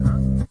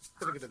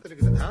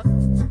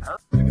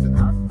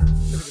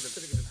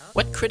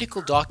What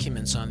critical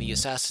documents on the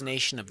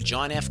assassination of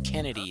John F.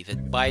 Kennedy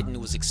that Biden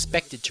was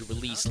expected to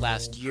release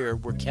last year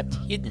were kept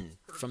hidden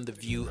from the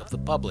view of the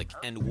public,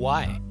 and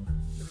why?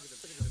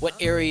 What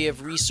area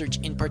of research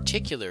in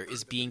particular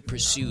is being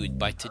pursued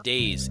by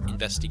today's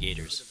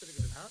investigators?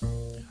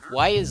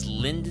 Why is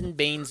Lyndon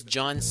Baines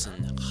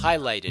Johnson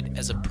highlighted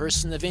as a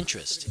person of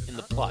interest in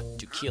the plot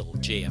to kill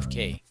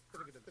JFK?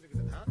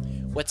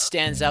 What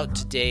stands out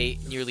today,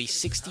 nearly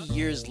 60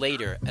 years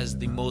later, as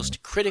the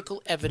most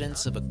critical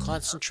evidence of a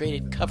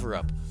concentrated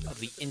cover-up of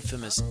the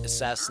infamous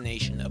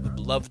assassination of a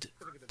beloved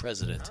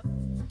president?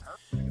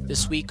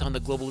 This week on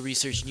the Global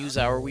Research News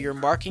Hour, we are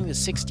marking the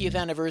 60th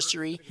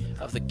anniversary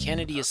of the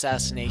Kennedy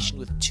assassination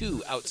with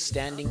two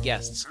outstanding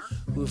guests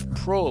who have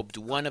probed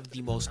one of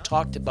the most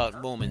talked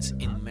about moments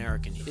in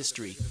American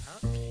history.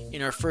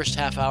 In our first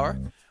half hour,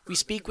 we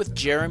speak with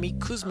Jeremy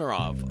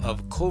Kuzmarov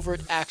of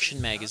Covert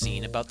Action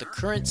magazine about the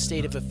current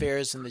state of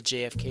affairs in the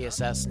JFK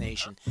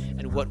assassination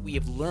and what we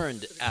have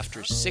learned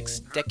after 6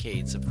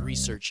 decades of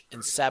research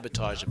and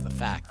sabotage of the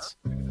facts.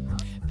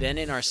 Then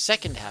in our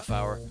second half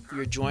hour, we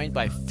are joined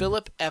by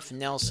Phillip F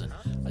Nelson,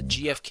 a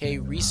JFK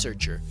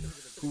researcher,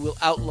 who will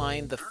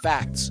outline the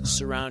facts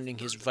surrounding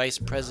his Vice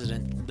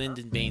President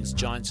Lyndon Baines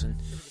Johnson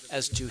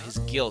as to his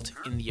guilt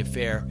in the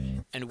affair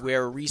and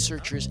where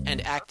researchers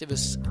and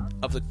activists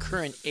of the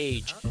current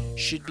age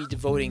should be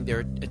devoting their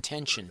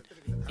attention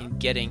in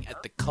getting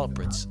at the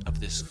culprits of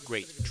this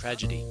great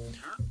tragedy.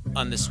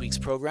 On this week's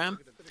program,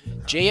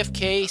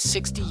 JFK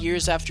 60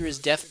 years after his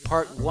death,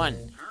 Part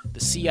 1, the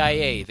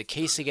CIA, the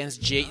case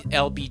against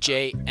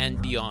LBJ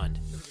and Beyond.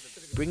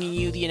 Bringing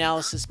you the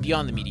analysis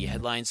beyond the media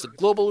headlines, the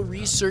Global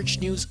Research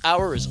News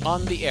Hour is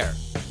on the air.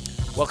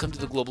 Welcome to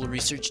the Global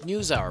Research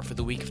News Hour for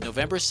the week of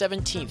November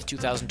 17th,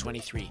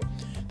 2023.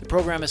 The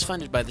program is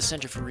funded by the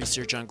Center for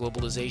Research on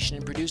Globalization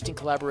and produced in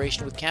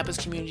collaboration with campus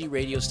community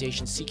radio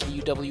station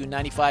CKUW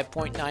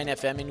 95.9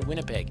 FM in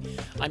Winnipeg.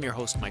 I'm your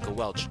host, Michael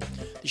Welch.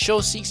 The show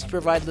seeks to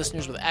provide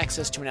listeners with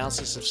access to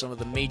analysis of some of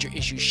the major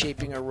issues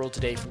shaping our world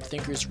today from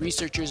thinkers,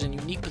 researchers, and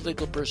unique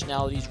political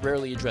personalities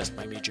rarely addressed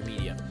by major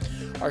media.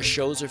 Our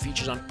shows are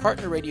featured on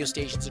partner radio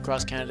stations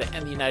across Canada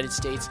and the United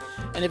States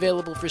and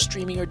available for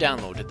streaming or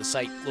download at the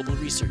site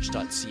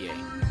globalresearch.ca.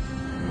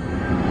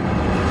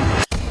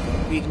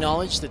 We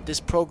acknowledge that this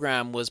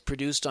program was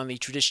produced on the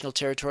traditional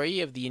territory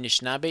of the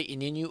Anishinaabe,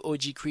 Ininu,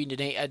 Oji, Cree,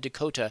 Dene,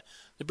 Dakota,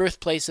 the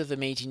birthplace of the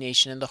Métis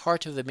Nation and the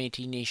heart of the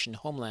Métis Nation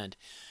homeland.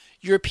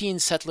 European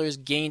settlers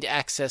gained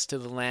access to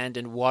the land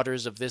and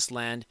waters of this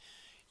land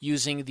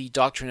using the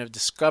doctrine of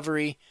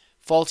discovery,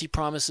 faulty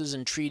promises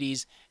and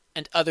treaties,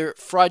 and other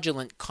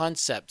fraudulent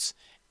concepts,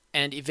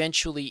 and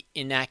eventually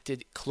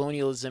enacted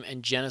colonialism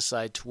and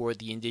genocide toward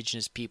the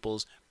indigenous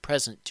peoples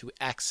present to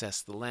access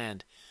the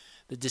land.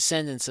 The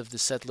descendants of the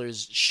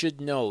settlers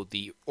should know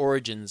the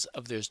origins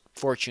of their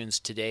fortunes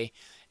today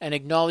and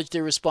acknowledge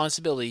their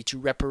responsibility to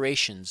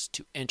reparations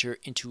to enter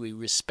into a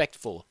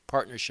respectful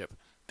partnership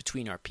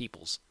between our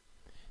peoples.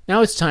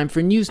 Now it's time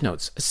for News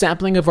Notes, a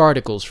sampling of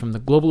articles from the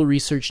Global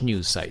Research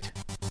News site.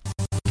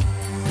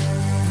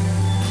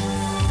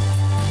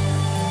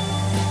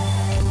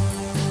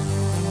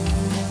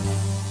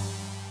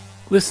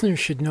 Listeners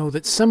should know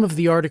that some of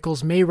the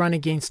articles may run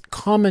against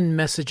common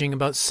messaging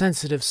about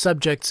sensitive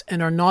subjects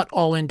and are not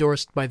all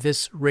endorsed by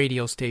this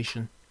radio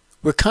station.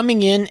 We're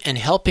coming in and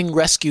helping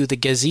rescue the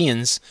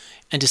Gazians,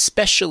 and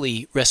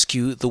especially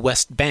rescue the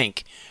West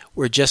Bank,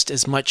 where just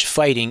as much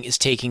fighting is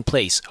taking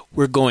place.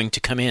 We're going to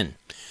come in.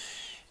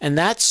 And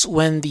that's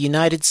when the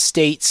United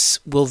States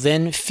will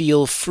then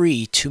feel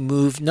free to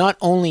move not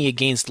only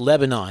against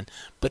Lebanon,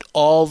 but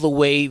all the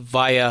way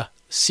via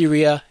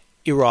Syria,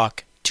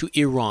 Iraq, to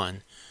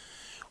Iran.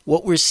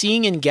 What we're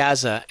seeing in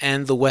Gaza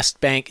and the West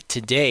Bank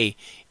today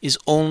is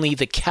only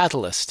the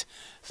catalyst,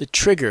 the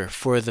trigger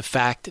for the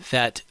fact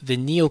that the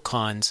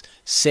neocons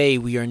say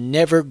we are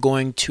never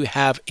going to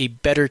have a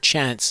better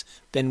chance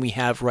than we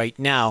have right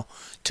now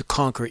to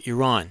conquer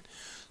Iran.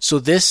 So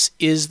this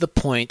is the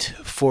point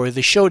for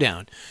the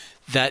showdown,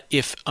 that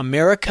if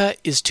America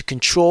is to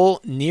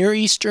control Near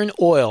Eastern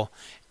oil,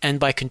 and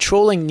by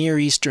controlling Near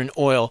Eastern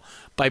oil,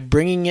 by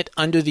bringing it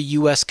under the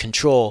U.S.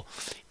 control,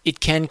 it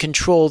can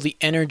control the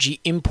energy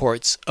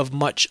imports of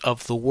much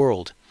of the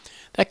world.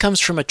 That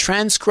comes from a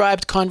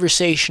transcribed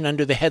conversation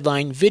under the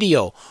headline,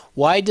 Video,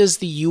 Why Does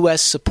the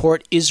U.S.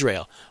 Support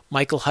Israel?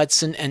 Michael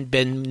Hudson and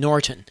Ben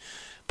Norton,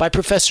 by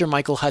Professor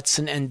Michael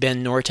Hudson and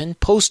Ben Norton,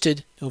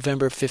 posted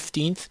November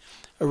 15th,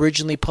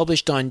 originally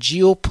published on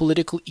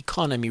Geopolitical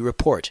Economy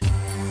Report.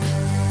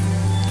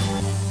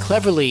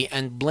 Cleverly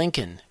and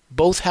Blinken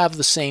both have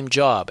the same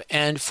job,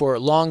 and for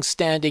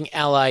long-standing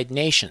allied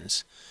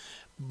nations,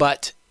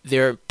 but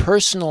their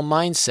personal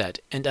mindset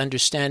and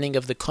understanding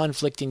of the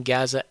conflict in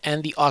Gaza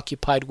and the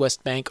occupied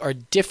West Bank are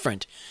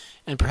different,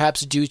 and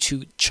perhaps due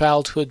to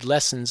childhood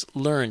lessons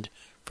learned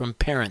from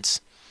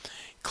parents.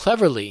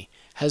 Cleverly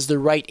has the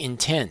right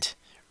intent,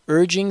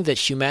 urging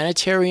that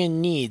humanitarian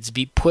needs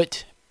be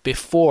put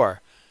before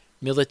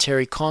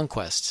military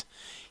conquests.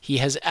 He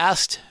has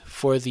asked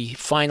for the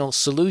final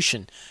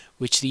solution,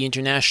 which the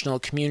international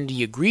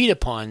community agreed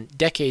upon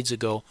decades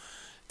ago,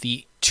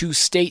 the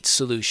two-state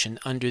solution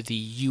under the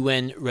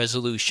UN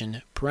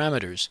resolution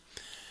parameters.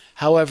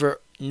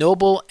 However,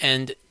 noble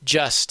and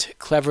just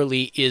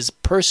Cleverly is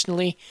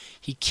personally,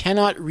 he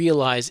cannot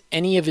realize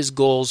any of his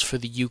goals for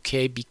the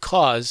UK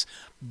because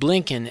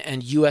Blinken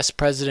and US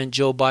President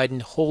Joe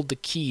Biden hold the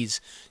keys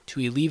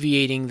to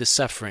alleviating the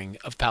suffering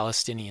of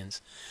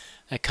Palestinians.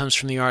 That comes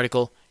from the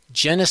article,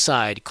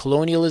 Genocide,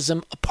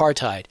 Colonialism,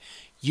 Apartheid.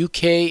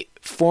 UK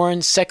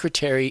Foreign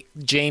Secretary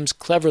James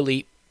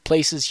Cleverly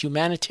places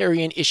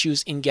humanitarian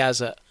issues in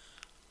Gaza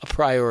a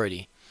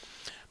priority.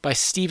 By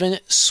Stephen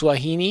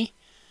Swahini,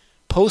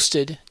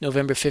 posted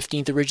November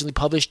 15th, originally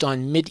published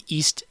on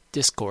Mid-East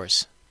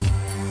Discourse.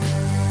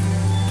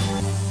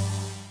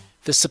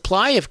 The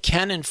supply of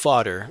cannon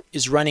fodder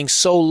is running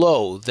so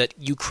low that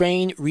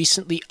Ukraine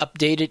recently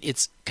updated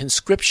its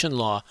conscription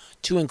law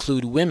to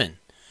include women.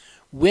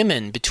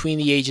 Women between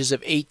the ages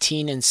of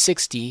 18 and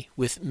 60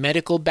 with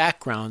medical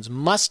backgrounds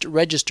must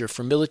register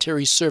for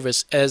military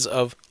service as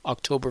of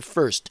October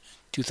 1st,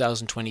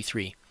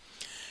 2023.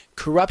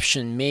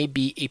 Corruption may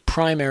be a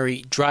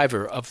primary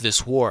driver of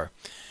this war.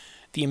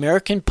 The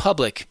American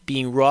public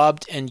being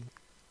robbed and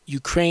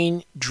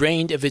Ukraine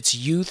drained of its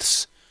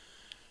youths,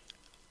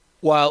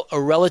 while a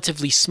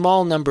relatively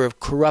small number of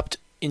corrupt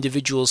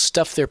individuals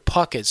stuff their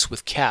pockets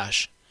with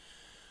cash.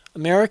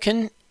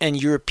 American and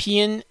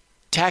European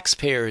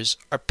taxpayers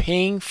are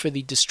paying for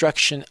the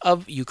destruction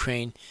of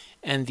Ukraine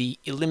and the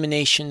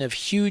elimination of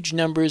huge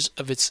numbers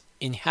of its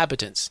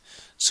inhabitants,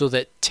 so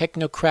that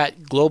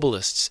technocrat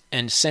globalists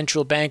and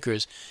central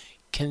bankers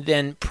can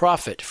then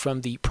profit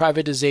from the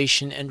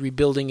privatization and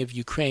rebuilding of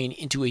Ukraine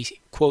into a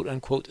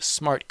quote-unquote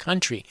smart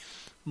country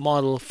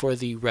model for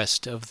the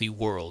rest of the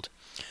world.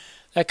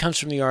 That comes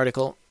from the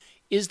article,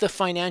 Is the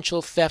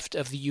Financial Theft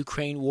of the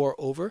Ukraine War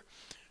Over?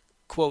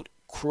 Quote,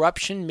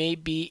 Corruption may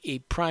be a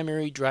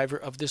primary driver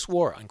of this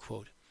war,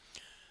 unquote.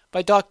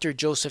 By Dr.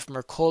 Joseph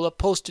Mercola,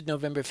 posted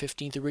November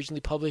 15th, originally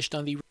published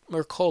on the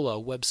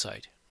Mercola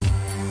website.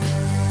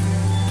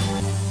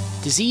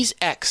 Disease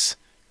X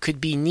could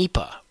be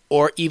Nipah,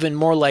 or even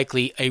more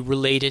likely a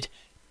related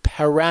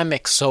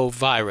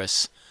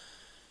paramyxovirus.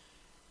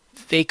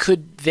 They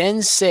could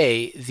then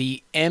say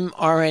the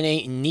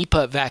mRNA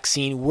Nipah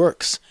vaccine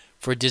works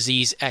for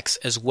disease X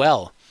as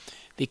well.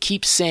 They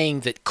keep saying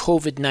that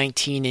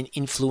COVID-19 and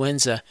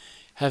influenza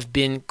have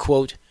been,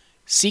 quote,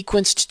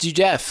 sequenced to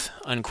death,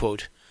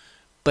 unquote.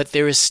 But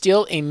there is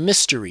still a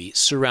mystery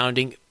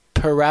surrounding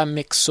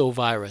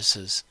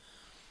paramyxoviruses.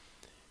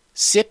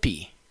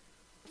 CIPI,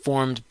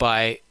 formed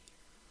by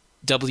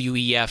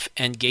WEF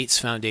and Gates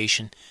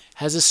Foundation,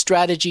 has a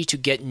strategy to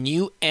get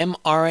new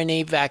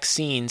mRNA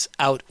vaccines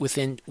out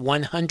within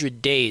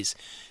 100 days.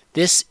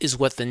 This is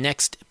what the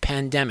next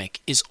pandemic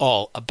is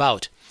all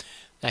about.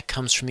 That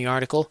comes from the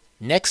article,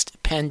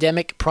 Next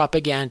Pandemic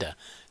Propaganda,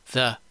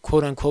 the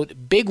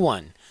quote-unquote big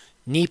one,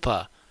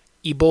 Nipah,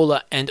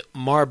 Ebola and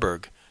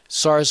Marburg,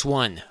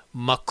 SARS-1,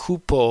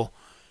 Makupo,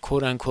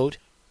 quote-unquote,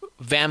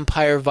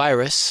 vampire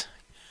virus,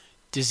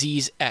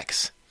 disease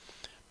X.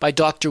 By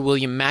Dr.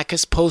 William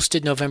Mackes,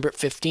 posted November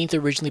 15th,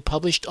 originally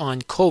published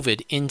on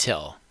COVID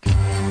Intel.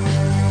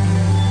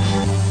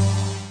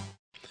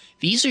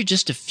 These are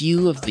just a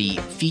few of the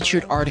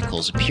featured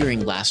articles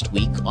appearing last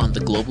week on the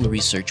Global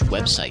Research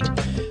website.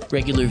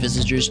 Regular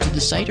visitors to the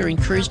site are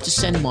encouraged to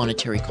send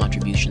monetary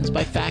contributions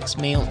by fax,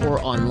 mail, or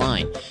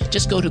online.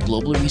 Just go to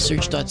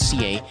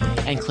globalresearch.ca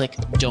and click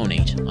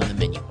Donate on the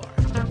menu bar.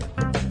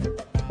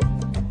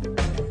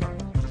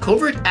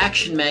 Covert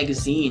Action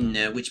magazine,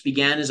 which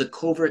began as a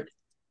covert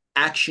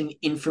action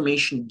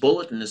information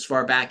bulletin as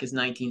far back as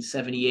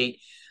 1978,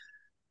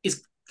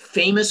 is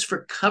famous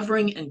for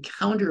covering and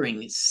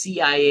countering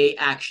CIA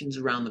actions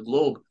around the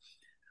globe.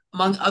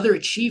 Among other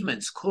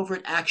achievements,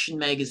 Covert Action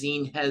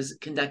magazine has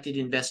conducted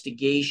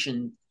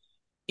investigation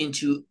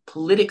into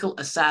political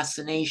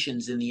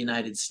assassinations in the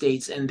United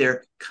States and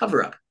their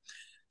cover-up.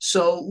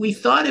 So we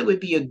thought it would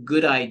be a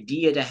good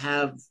idea to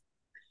have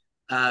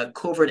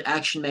Covert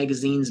Action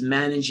magazine's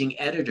managing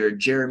editor,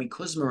 Jeremy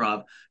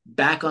Kuzmarov,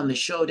 back on the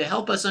show to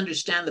help us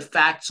understand the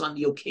facts on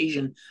the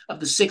occasion of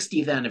the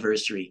 60th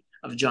anniversary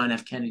of John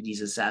F.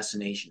 Kennedy's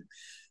assassination.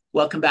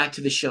 Welcome back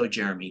to the show,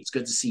 Jeremy. It's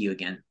good to see you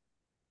again.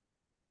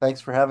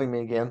 Thanks for having me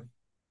again.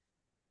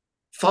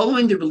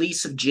 Following the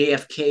release of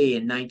JFK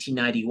in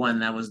 1991,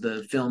 that was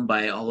the film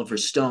by Oliver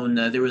Stone,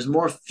 there was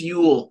more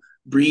fuel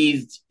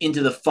breathed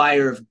into the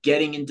fire of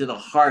getting into the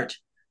heart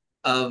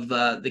of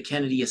the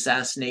Kennedy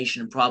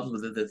assassination, and probably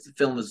the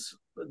film was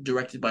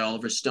directed by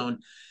Oliver Stone,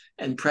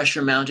 and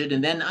pressure mounted.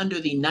 And then under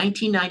the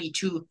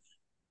 1992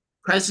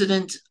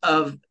 President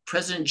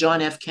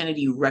John F.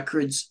 Kennedy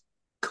Records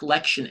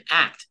Collection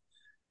Act,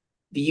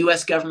 the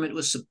U.S. government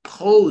was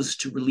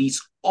supposed to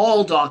release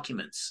all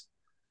documents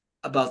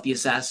about the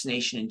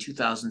assassination in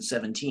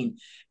 2017.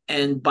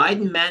 And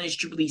Biden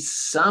managed to release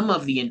some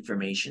of the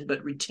information,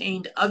 but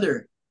retained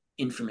other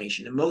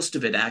information, and most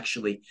of it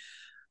actually.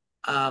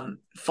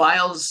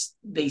 Files,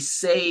 they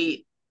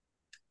say,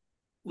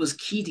 was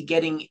key to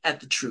getting at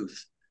the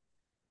truth.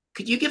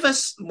 Could you give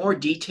us more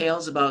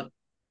details about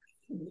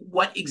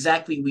what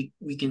exactly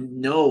we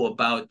can know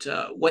about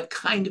what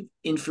kind of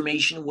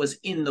information was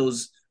in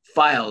those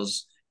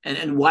files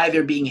and why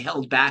they're being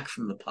held back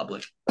from the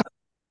public?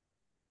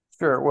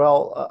 Sure.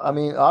 Well, I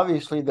mean,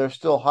 obviously they're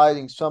still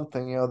hiding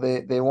something.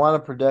 They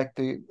want to protect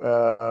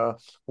the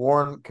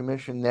Warren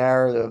Commission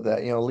narrative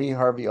that Lee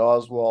Harvey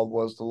Oswald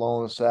was the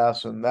lone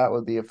assassin. That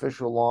was the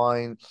official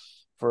line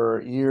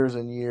for years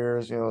and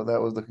years. That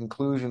was the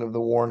conclusion of the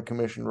Warren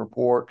Commission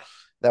report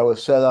that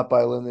was set up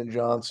by Lyndon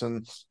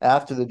Johnson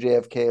after the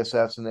JFK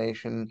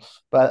assassination.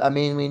 But I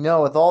mean, we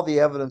know with all the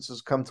evidence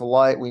has come to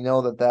light, we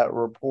know that that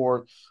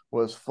report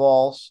was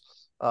false.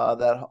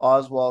 That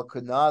Oswald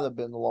could not have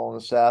been the lone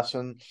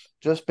assassin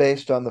just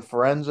based on the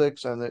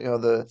forensics and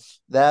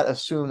that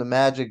assumed a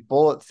magic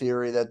bullet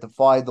theory that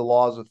defied the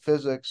laws of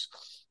physics.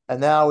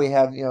 And now we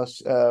have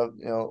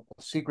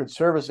Secret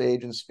Service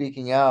agents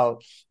speaking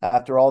out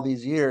after all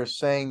these years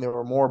saying there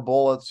were more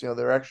bullets, there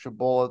are extra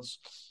bullets,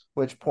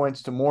 which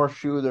points to more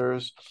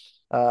shooters.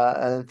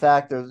 And in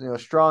fact,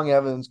 there's strong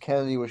evidence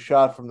Kennedy was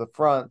shot from the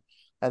front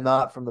and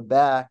not from the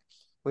back.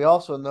 We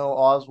also know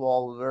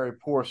Oswald was a very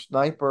poor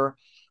sniper.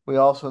 We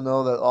also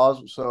know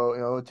that so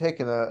it would take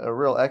a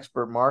real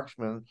expert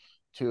marksman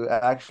to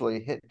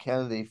actually hit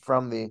Kennedy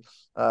from the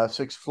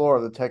sixth floor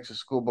of the Texas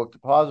School Book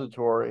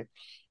Depository.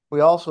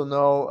 We also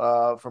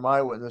know from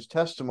eyewitness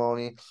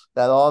testimony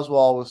that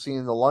Oswald was seen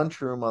in the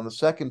lunchroom on the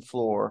second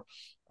floor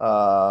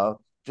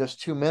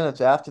just 2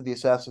 minutes after the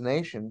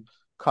assassination,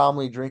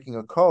 calmly drinking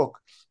a Coke,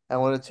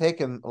 and would have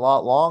taken a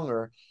lot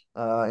longer.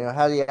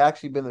 Had he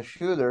actually been the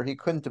shooter, he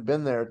couldn't have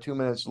been there 2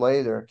 minutes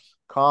later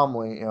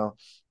calmly.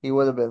 He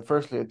would have been,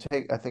 firstly, it'd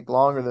take, I think,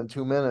 longer than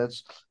 2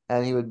 minutes,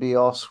 and he would be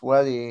all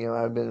sweaty,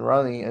 I've been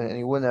running, and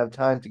he wouldn't have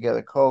time to get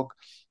a Coke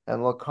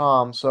and look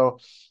calm. So,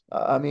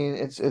 I mean,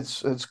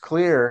 it's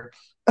clear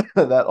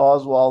that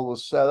Oswald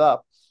was set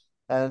up.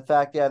 And in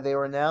fact, yeah, they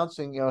were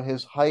announcing,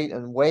 his height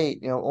and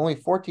weight, only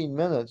 14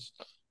 minutes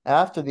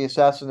after the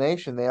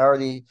assassination. They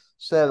already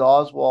said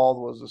Oswald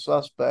was a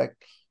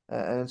suspect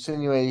and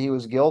insinuated he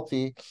was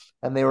guilty.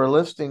 And they were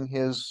listing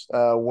his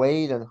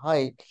weight and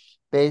height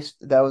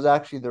that was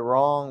actually the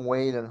wrong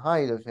weight and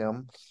height of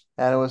him.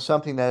 And it was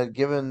something that had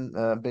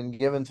been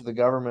given to the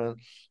government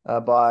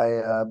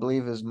by, I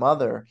believe, his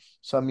mother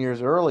some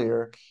years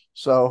earlier.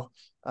 So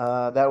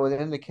that would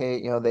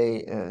indicate,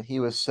 he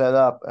was set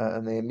up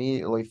and they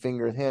immediately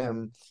fingered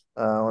him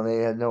when they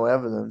had no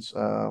evidence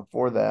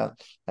for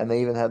that, and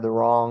they even had the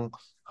wrong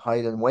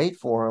height and weight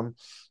for him.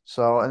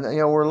 So, and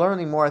we're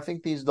learning more. I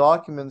think these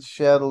documents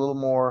shed a little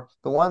more.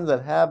 The ones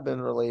that have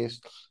been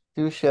released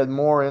do shed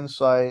more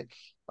insight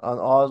on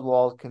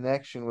Oswald's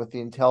connection with the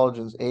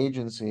intelligence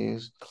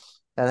agencies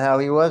and how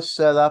he was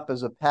set up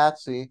as a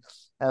patsy.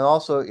 And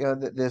also,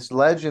 this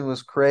legend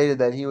was created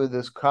that he was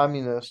this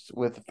communist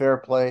with the Fair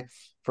Play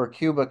for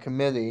Cuba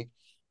committee.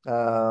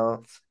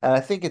 And I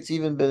think it's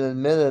even been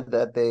admitted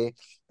that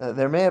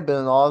there may have been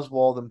an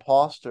Oswald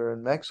imposter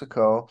in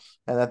Mexico,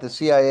 and that the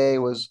CIA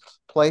was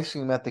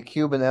placing him at the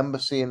Cuban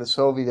embassy and the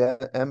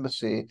Soviet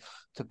embassy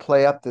to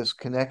play up this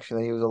connection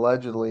that he was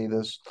allegedly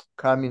this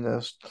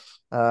communist.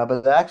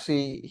 But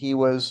actually, he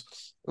was,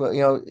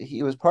 well,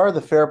 he was part of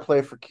the Fair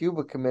Play for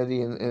Cuba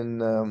committee in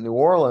New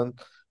Orleans,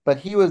 but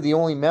he was the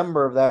only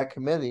member of that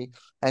committee,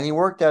 and he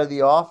worked out of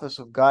the office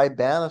of Guy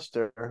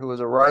Bannister, who was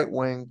a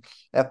right-wing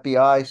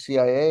FBI,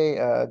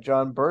 CIA,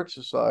 John Birch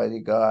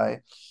Society guy.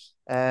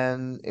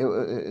 And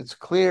it's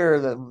clear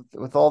that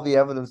with all the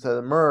evidence that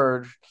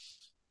emerged,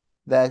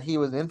 that he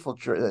was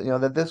infiltrated,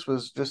 that this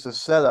was just a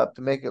setup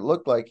to make it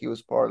look like he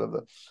was part of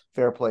the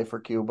Fair Play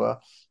for Cuba.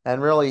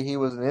 And really, he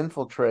was an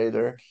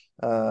infiltrator.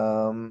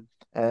 And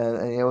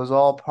it was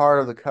all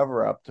part of the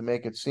cover up to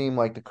make it seem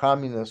like the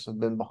communists had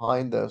been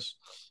behind this.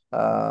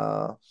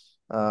 When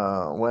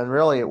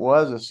really it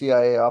was a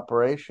CIA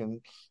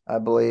operation, I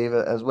believe,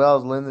 as well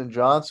as Lyndon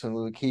Johnson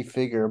was a key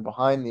figure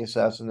behind the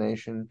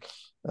assassination.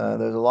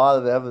 There's a lot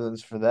of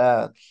evidence for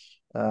that,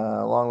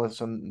 along with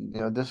some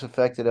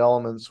disaffected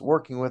elements,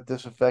 working with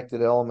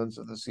disaffected elements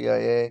of the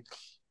CIA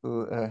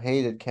who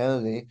hated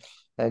Kennedy,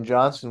 and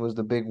Johnson was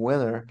the big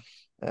winner,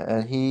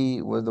 and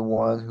he was the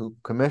one who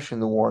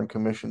commissioned the Warren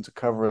Commission to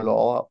cover it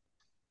all up.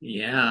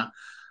 Yeah.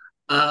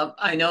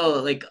 I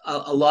know, like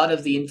a lot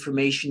of the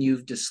information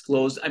you've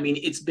disclosed, I mean,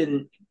 it's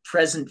been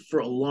present for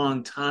a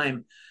long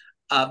time.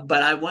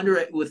 But I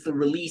wonder, with the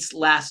release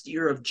last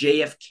year of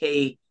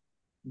JFK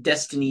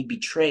Destiny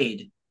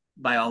Betrayed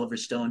by Oliver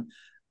Stone,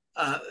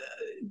 uh,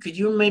 could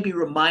you maybe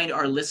remind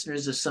our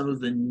listeners of some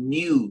of the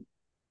new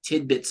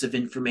tidbits of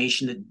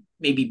information that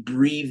maybe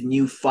breathe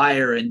new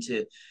fire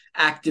into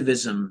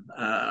activism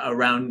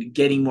around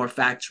getting more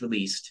facts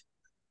released?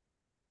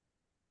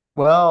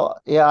 Well,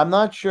 yeah, I'm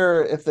not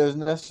sure if there's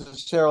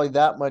necessarily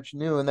that much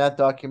new in that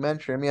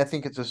documentary. I mean, I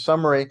think it's a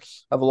summary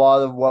of a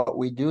lot of what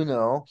we do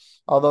know.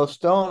 Although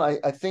Stone,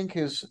 I think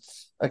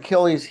his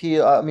Achilles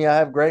heel, I mean, I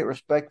have great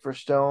respect for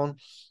Stone,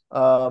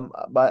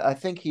 but I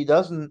think he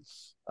doesn't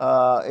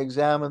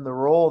examine the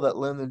role that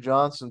Lyndon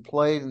Johnson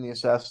played in the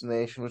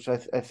assassination, which I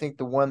think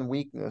the one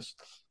weakness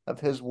of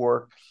his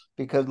work,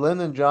 because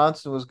Lyndon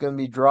Johnson was going to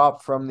be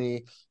dropped from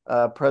the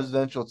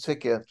presidential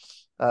ticket,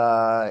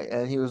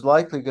 and he was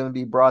likely going to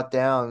be brought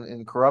down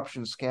in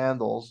corruption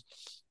scandals.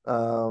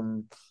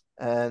 Um,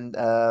 and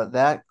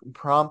that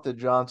prompted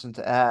Johnson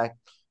to act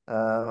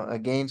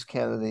against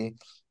Kennedy.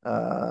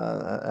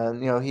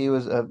 And he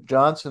was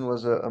Johnson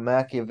was a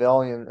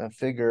Machiavellian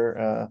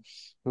figure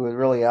who was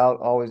really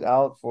always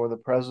out for the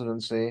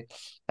presidency.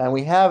 And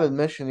we have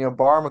admission,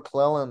 Barr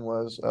McClellan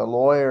was a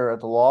lawyer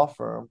at the law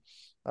firm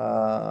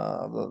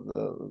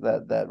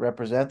that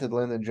represented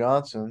Lyndon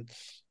Johnson.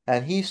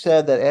 And he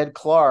said that Ed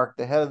Clark,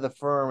 the head of the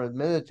firm,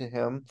 admitted to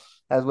him,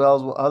 as well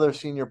as other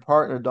senior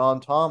partner Don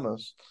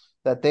Thomas,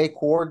 that they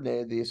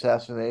coordinated the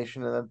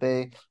assassination and that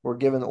they were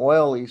given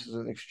oil leases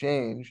in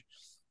exchange.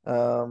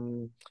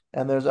 Um,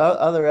 and there's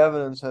other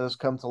evidence that has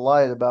come to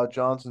light about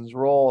Johnson's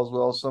role, as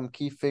well as some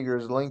key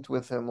figures linked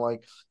with him,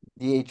 like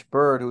D.H.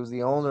 Byrd, who was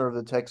the owner of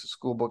the Texas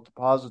School Book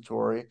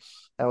Depository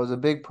and was a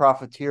big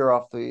profiteer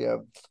off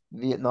the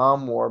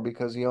Vietnam War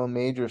because he owned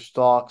major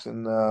stocks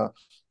in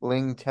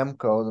Ling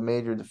Temco, the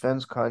major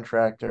defense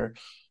contractor.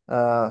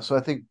 So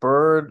I think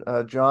Byrd,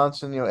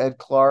 Johnson, Ed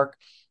Clark,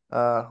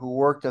 who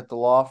worked at the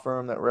law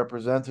firm that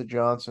represented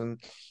Johnson.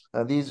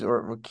 These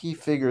were key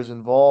figures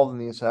involved in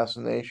the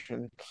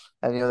assassination.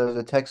 And, there's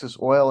a Texas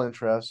oil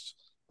interest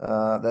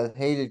that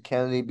hated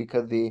Kennedy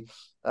because the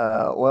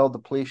oil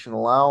depletion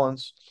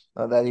allowance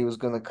that he was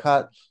going to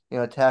cut,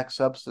 tax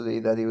subsidy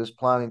that he was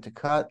planning to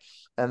cut.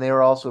 And they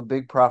were also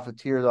big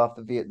profiteers off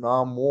the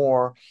Vietnam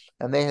War.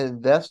 And they had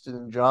invested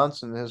in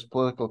Johnson in his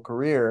political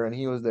career, and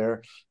he was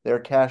their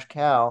cash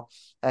cow.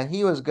 And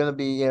he was going to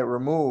be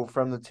removed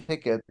from the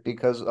ticket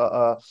because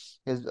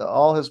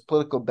all his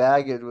political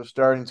baggage was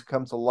starting to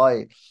come to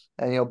light.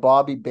 And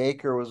Bobby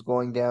Baker was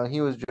going down.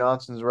 He was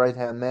Johnson's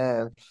right-hand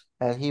man,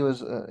 and he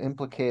was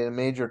implicated in a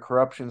major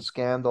corruption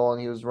scandal,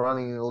 and he was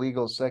running an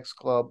illegal sex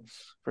club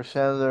for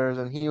senators,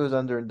 and he was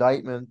under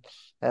indictment.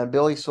 And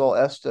Billy Sol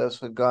Estes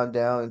had gone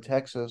down in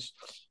Texas,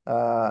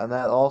 and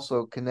that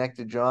also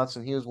connected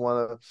Johnson. He was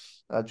one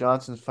of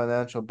Johnson's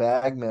financial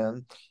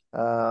bagmen.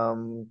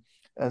 And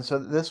so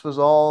this was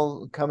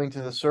all coming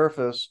to the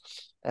surface.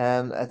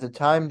 And at the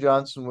time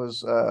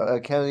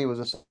Kennedy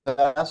was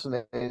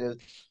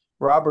assassinated,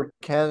 Robert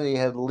Kennedy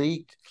had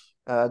leaked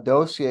a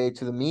dossier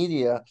to the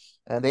media,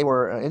 and they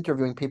were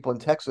interviewing people in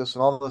Texas,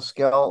 and all the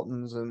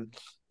skeletons in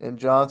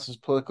Johnson's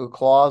political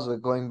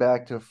closet going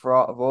back to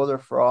voter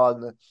fraud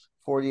and the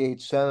 48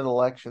 Senate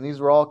election.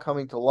 These were all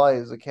coming to light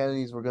as the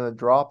Kennedys were going to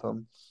drop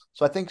him.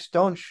 So I think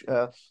Stone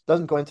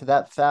doesn't go into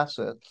that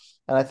facet.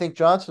 And I think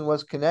Johnson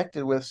was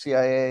connected with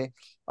CIA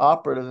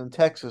operatives in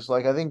Texas.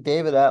 Like I think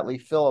David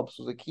Atlee Phillips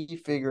was a key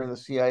figure in the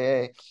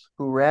CIA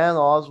who ran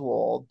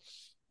Oswald.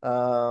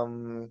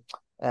 So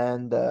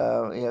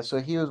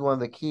he was one of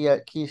the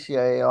key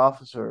CIA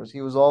officers.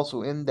 He was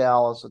also in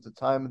Dallas at the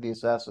time of the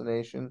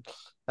assassination.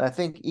 And I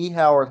think E.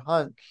 Howard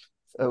Hunt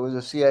was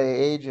a CIA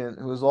agent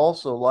who was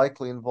also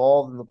likely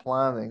involved in the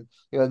planning.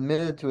 He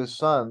admitted to his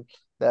son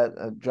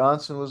that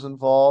Johnson was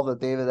involved, that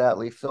David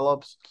Atlee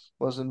Phillips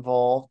was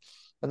involved.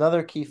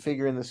 Another key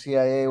figure in the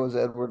CIA was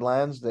Edward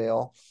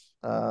Lansdale.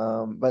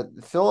 But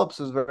Phillips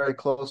was very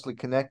closely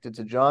connected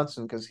to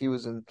Johnson because he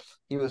was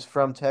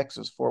from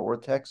Texas, Fort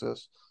Worth,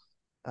 Texas.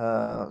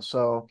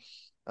 So,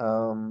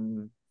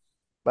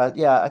 but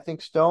yeah, I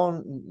think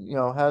Stone,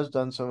 has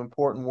done some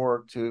important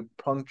work to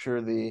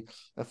puncture the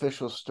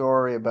official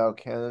story about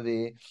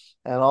Kennedy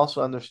and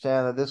also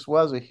understand that this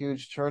was a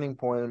huge turning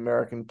point in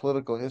American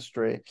political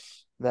history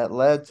that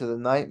led to the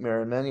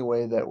nightmare in many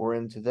ways that we're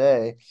in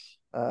today.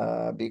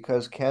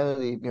 Because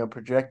Kennedy,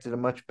 projected a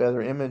much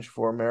better image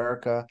for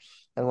America.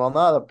 And while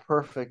not a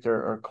perfect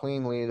or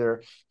clean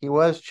leader, he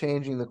was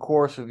changing the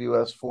course of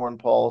U.S. foreign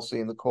policy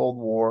in the Cold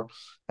War.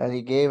 And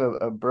he gave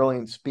a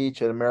brilliant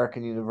speech at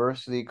American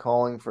University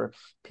calling for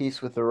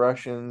peace with the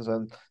Russians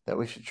and that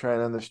we should try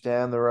and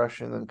understand the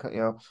Russian and,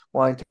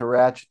 wanting to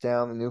ratchet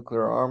down the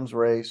nuclear arms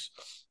race.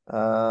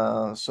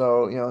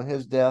 So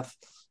his death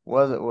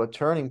was a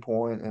turning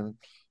point and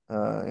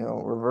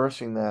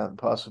reversing that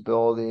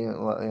possibility.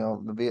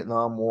 The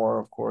Vietnam War,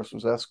 of course,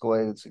 was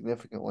escalated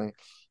significantly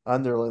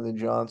under Lyndon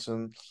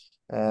Johnson.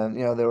 And,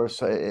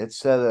 it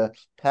set a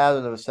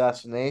pattern of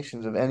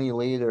assassinations of any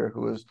leader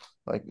who was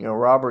like,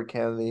 Robert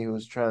Kennedy, who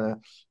was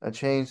trying to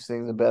change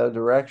things in a better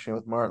direction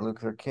with Martin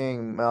Luther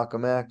King,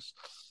 Malcolm X.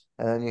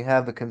 And you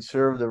have the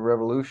conservative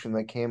revolution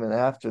that came in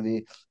after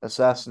the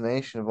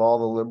assassination of all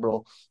the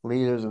liberal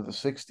leaders of the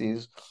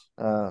 60s.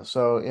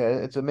 So yeah,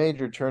 it's a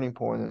major turning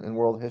point in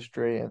world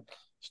history, and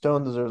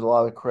Stone deserves a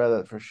lot of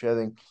credit for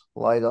shedding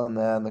light on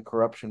that and the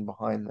corruption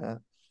behind that.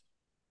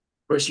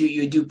 Of course,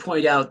 you do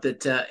point out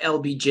that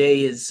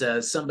LBJ is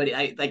somebody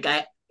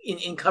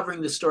in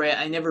covering the story.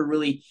 I never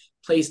really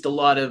placed a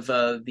lot of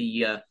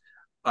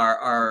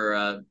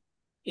our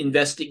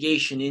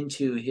investigation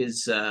into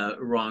his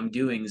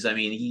wrongdoings. I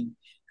mean, he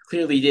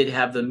clearly did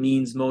have the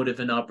means, motive,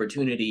 and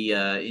opportunity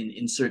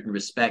in certain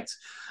respects.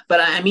 But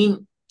I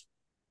mean,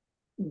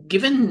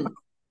 Given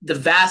the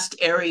vast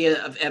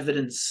area of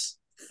evidence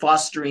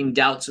fostering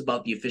doubts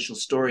about the official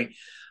story,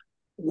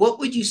 what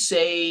would you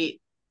say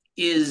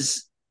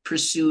is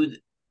pursued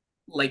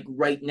like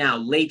right now,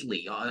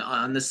 lately,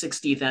 on the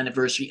 60th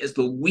anniversary, as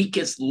the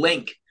weakest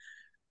link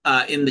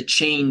in the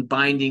chain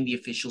binding the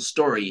official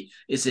story?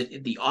 Is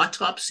it the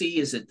autopsy?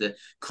 Is it the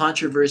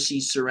controversy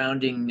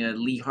surrounding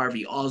Lee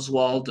Harvey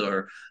Oswald,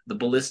 or the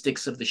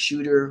ballistics of the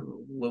shooter?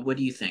 What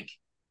do you think?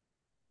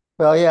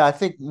 Well, yeah, I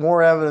think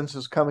more evidence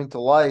is coming to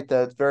light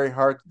that it's very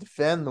hard to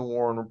defend the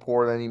Warren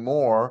report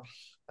anymore,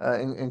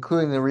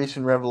 including the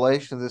recent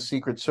revelation of the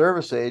Secret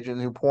Service agent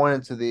who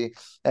pointed to the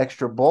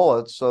extra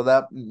bullets. So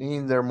that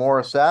means there are more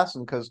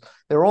assassins because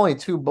there were only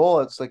two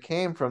bullets that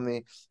came from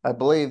I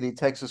believe, the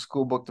Texas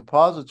School Book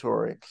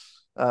Depository.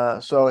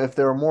 So if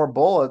there are more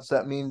bullets,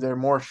 that means there are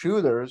more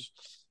shooters.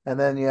 And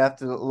then you have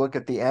to look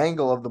at the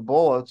angle of the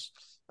bullets.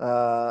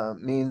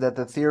 Mean that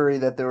the theory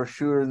that there were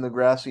shooters in the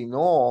grassy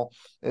knoll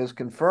is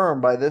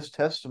confirmed by this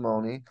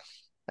testimony.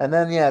 And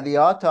then, yeah, the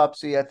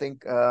autopsy, I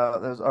think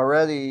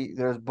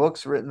there's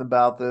books written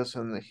about this,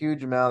 and a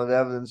huge amount of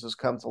evidence has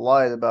come to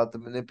light about the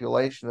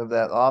manipulation of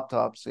that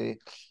autopsy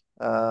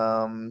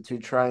to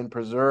try and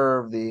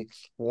preserve the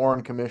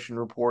Warren Commission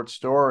report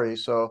story.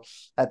 So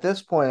at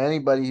this point,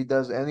 anybody who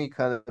does any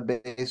kind of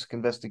basic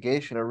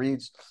investigation or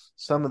reads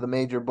some of the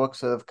major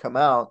books that have come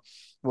out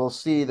will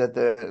see that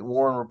the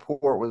Warren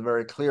report was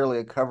very clearly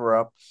a cover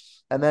up.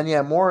 And then,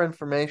 yeah, more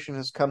information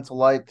has come to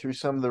light through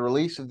some of the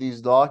release of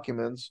these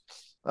documents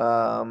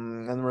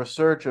and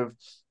research of.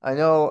 I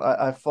know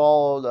I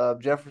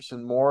followed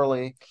Jefferson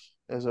Morley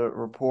as a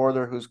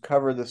reporter who's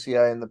covered the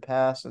CIA in the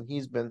past, and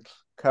he's been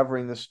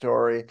covering the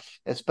story,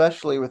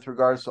 especially with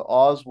regards to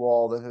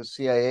Oswald and his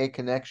CIA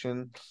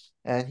connection.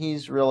 And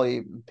he's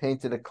really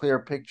painted a clear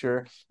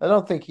picture. I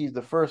don't think he's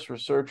the first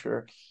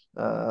researcher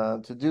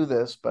to do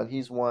this, but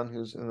he's one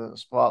who's in the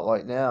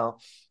spotlight now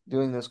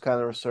doing this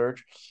kind of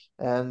research.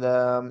 And,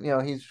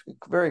 he's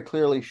very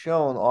clearly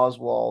shown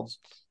Oswald's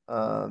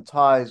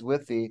ties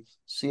with the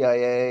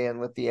CIA and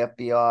with the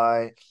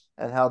FBI,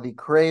 and how they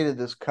created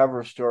this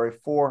cover story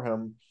for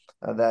him,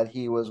 that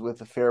he was with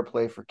the Fair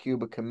Play for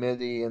Cuba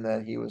committee and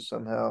that he was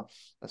somehow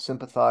a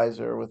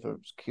sympathizer with a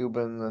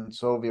Cuban and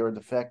Soviet or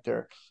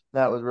defector.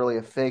 That was really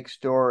a fake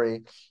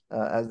story.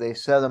 As they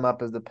set him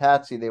up as the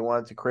patsy, they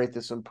wanted to create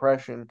this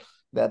impression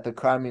that the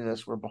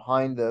communists were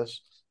behind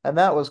this. And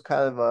that was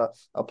kind of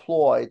a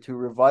ploy to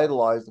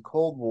revitalize the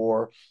Cold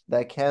War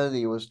that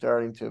Kennedy was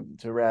starting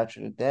to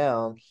ratchet it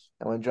down.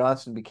 And when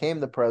Johnson became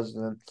the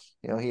president,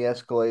 he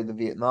escalated the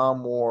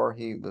Vietnam War.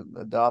 He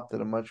adopted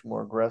a much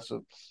more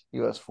aggressive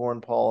U.S.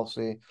 foreign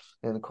policy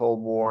in the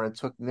Cold War. And it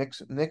took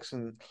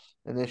Nixon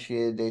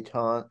initiated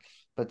détente,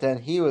 but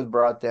then he was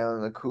brought down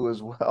in a coup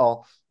as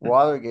well.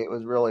 Watergate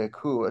was really a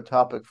coup. A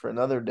topic for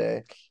another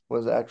day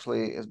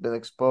has been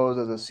exposed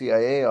as a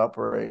CIA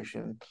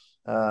operation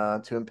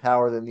to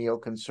empower the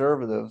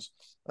neoconservatives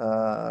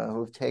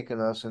who've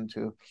taken us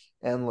into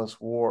endless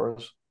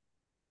wars.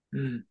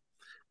 Hmm.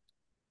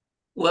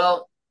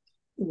 Well,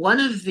 one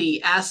of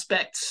the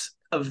aspects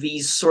of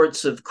these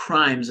sorts of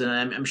crimes, and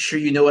I'm sure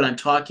you know what I'm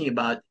talking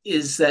about,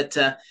 is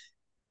that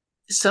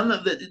some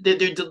of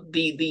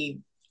the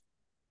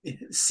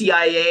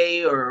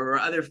CIA or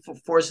other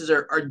forces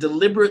are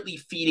deliberately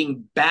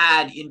feeding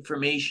bad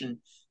information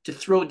to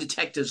throw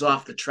detectives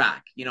off the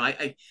track.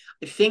 I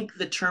think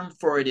the term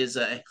for it is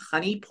a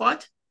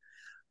honeypot.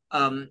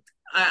 I'm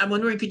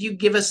wondering, could you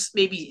give us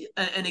maybe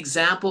an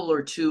example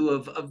or two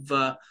of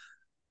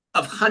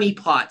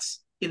honeypots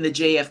in the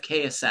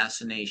JFK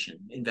assassination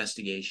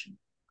investigation?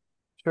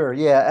 Sure,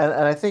 yeah,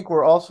 and I think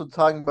we're also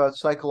talking about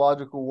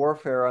psychological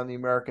warfare on the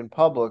American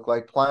public,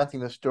 like planting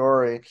the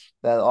story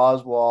that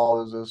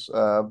Oswald is this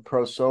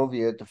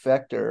pro-Soviet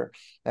defector,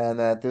 and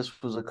that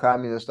this was a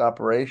communist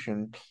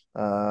operation.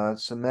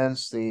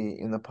 Cements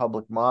in the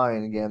public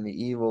mind again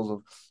the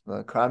evils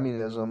of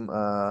communism,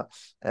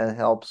 and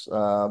helps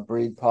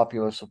breed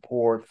popular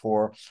support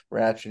for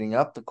ratcheting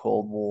up the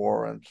Cold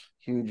War and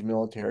huge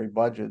military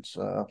budgets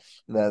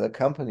that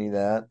accompany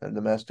that, and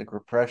domestic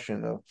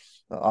repression of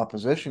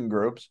opposition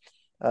groups.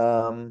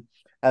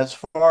 As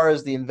far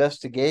as the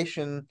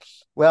investigation,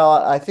 well,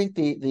 I think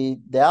the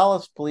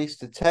Dallas police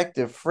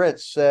detective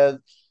Fritz said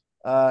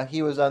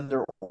he was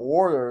under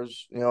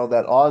orders,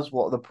 that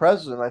Oswald, the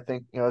president, I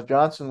think,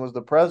 Johnson was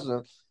the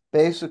president,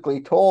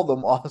 basically told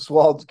them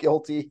Oswald's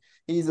guilty.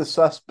 He's a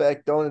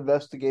suspect. Don't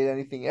investigate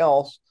anything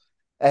else.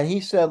 And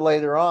he said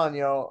later on,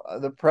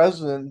 the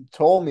president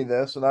told me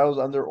this and I was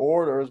under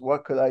orders.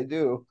 What could I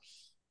do?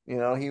 He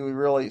would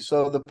really,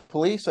 so the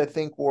police, I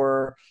think,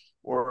 were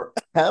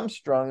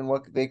hamstrung in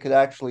what they could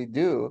actually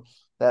do.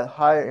 That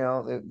high,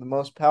 the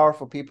most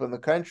powerful people in the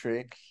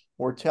country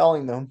were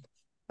telling them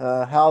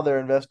how their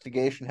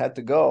investigation had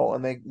to go,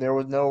 and there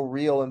was no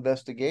real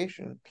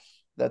investigation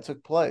that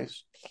took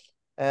place.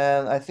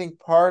 And I think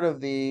part of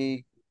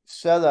the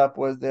setup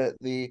was that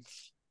they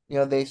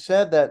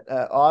said that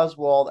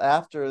Oswald,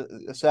 after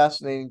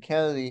assassinating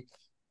Kennedy,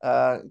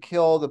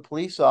 killed a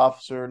police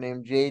officer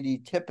named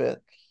J.D. Tippit,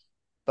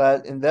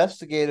 but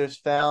investigators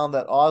found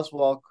that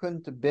Oswald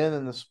couldn't have been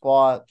in the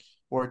spot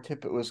where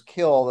Tippit was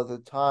killed at the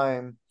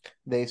time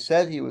they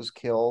said he was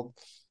killed.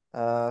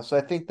 So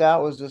I think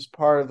that was just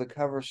part of the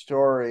cover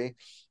story.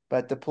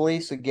 But the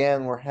police,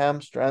 again, were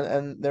hamstrung,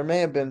 and there may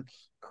have been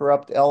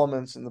corrupt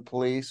elements in the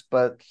police,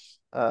 but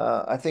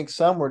I think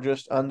some were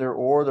just under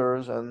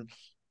orders, and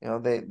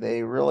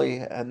they really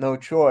had no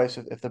choice.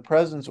 If the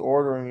president's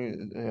ordering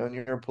you, and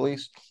you're a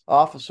police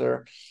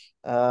officer,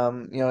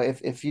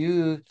 if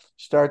you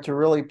start to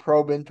really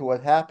probe into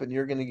what happened,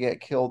 you're going to get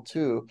killed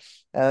too.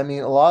 And I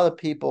mean, a lot of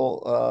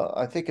people,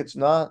 I think it's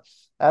not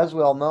as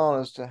well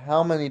known as to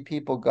how many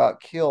people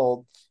got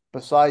killed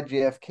beside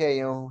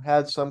JFK, who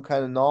had some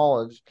kind of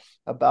knowledge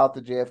about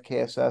the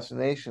JFK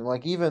assassination.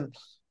 Like even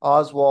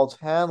Oswald's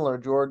handler,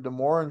 George de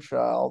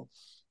Mohrenschildt,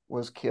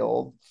 was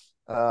killed.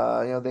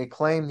 They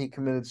claimed he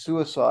committed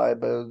suicide,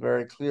 but it was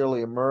very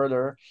clearly a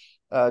murder.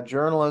 A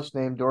journalist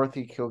named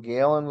Dorothy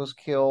Kilgallen was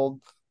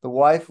killed. The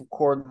wife of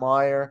Cord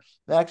Meyer,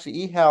 and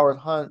actually E. Howard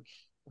Hunt,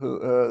 who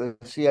the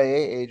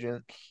CIA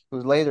agent who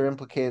was later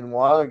implicated in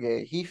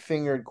Watergate, he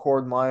fingered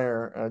Cord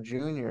Meyer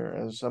Jr.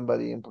 as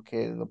somebody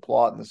implicated in the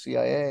plot in the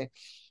CIA,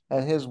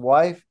 and his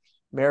wife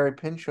Mary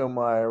Pinchot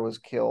Meyer was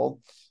killed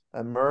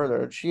and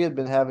murdered. She had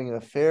been having an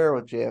affair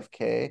with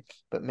JFK,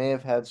 but may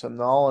have had some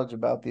knowledge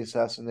about the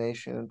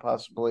assassination and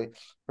possibly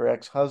her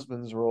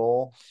ex-husband's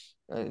role.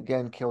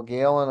 Again,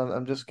 Kilgallen,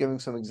 I'm just giving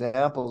some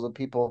examples of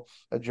people,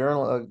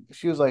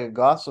 she was like a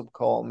gossip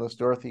columnist,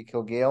 Dorothy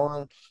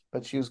Kilgallen,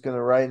 but she was going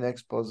to write an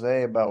expose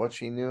about what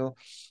she knew.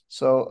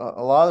 So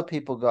a lot of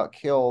people got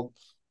killed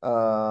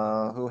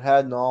who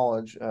had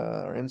knowledge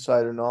or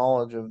insider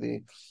knowledge of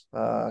the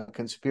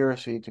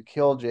conspiracy to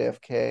kill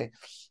JFK.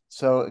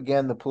 So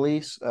again, the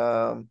police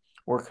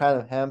were kind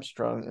of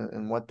hamstrung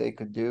in what they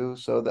could do.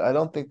 So I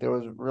don't think there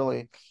was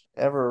really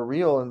ever a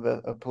real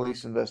a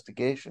police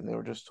investigation. They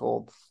were just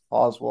told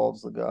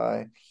Oswald's the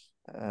guy,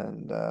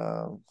 and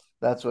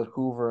that's what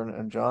Hoover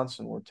and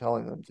Johnson were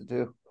telling them to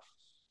do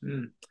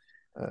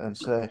and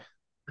say.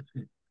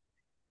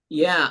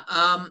 Yeah,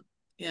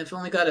 I've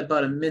only got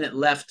about a minute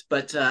left,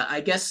 but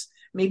I guess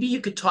maybe you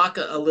could talk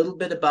a little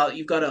bit about,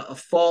 you've got a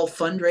fall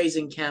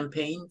fundraising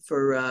campaign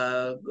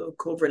for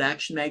Covert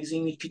Action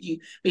magazine. Could you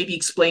maybe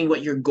explain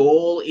what your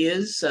goal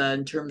is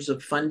in terms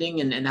of funding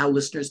and how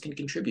listeners can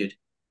contribute?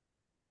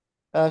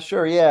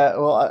 Sure, yeah.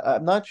 Well,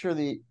 I'm not sure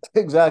the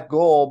exact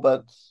goal,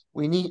 but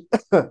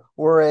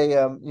we're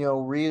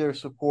a reader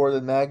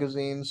supported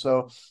magazine.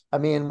 So I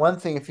mean, one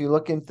thing, if you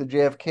look into the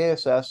JFK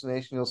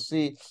assassination, you'll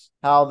see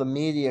how the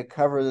media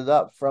covered it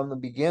up from the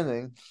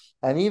beginning.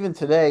 And even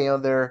today,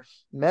 there are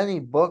many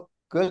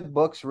good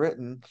books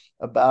written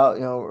about,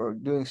 or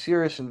doing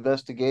serious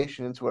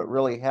investigation into what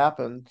really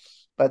happened.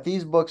 But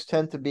these books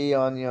tend to be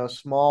on,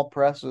 small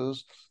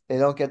presses. They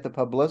don't get the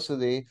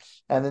publicity.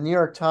 And the New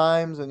York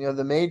Times and,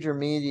 the major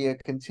media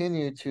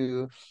continue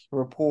to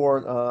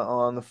report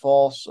on the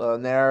false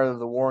narrative,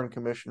 the Warren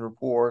Commission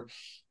report.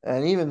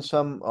 And even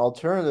some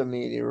alternative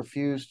media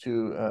refuse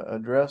to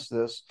address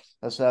this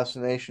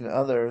assassination and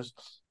others.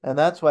 And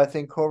that's why I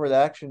think Covert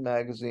Action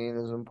magazine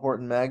is an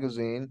important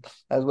magazine,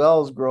 as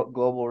well as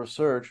Global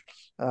Research,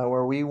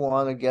 where we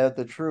want to get at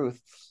the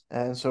truth.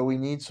 And so we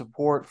need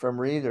support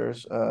from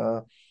readers.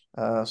 So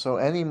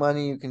any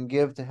money you can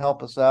give to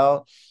help us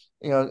out,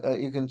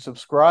 you can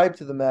subscribe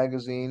to the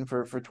magazine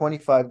for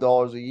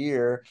 $25 a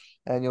year,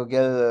 and you'll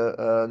get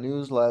a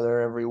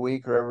newsletter every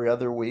week or every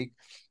other week.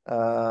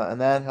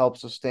 And that helps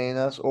sustain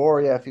us.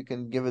 Or, if you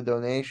can give a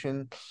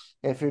donation.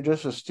 If you're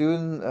just a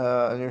student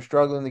and you're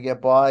struggling to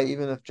get by,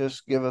 even if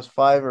just give us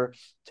 $5 or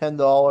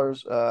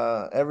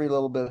 $10, every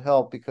little bit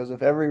help, because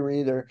if every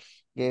reader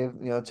gave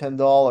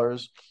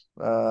 $10,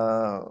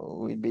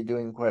 we'd be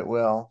doing quite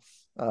well.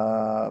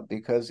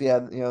 Because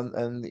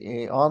and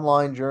the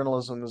online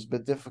journalism is a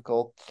bit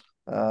difficult.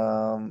 We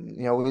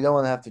don't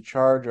want to have to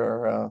charge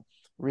our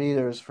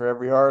readers for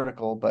every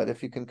article, but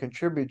if you can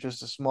contribute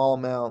just a small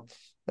amount,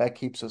 that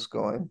keeps us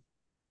going.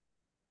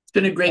 It's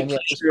been a great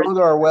pleasure. Just go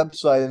to our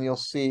website and you'll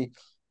see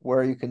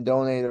where you can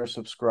donate or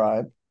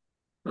subscribe.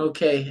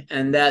 Okay,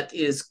 and that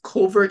is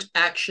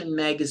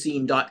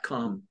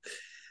covertactionmagazine.com.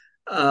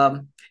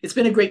 It's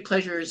been a great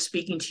pleasure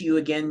speaking to you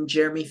again,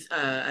 Jeremy.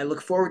 I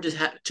look forward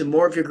to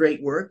more of your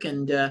great work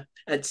and at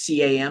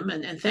CAM,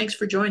 and thanks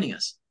for joining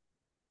us.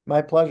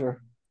 My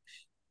pleasure.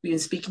 We've been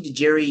speaking to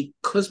Jerry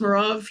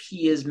Kuzmarov.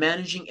 He is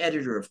managing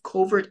editor of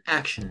Covert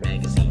Action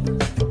magazine.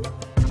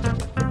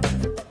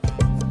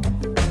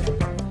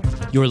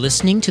 You're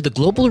listening to the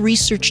Global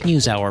Research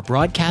News Hour,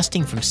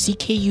 broadcasting from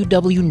CKUW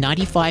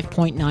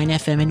 95.9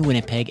 FM in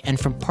Winnipeg and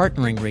from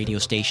partnering radio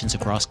stations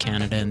across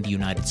Canada and the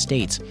United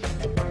States.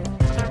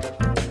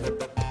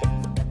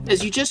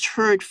 As you just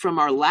heard from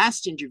our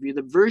last interview,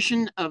 the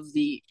version of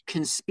the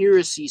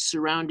conspiracy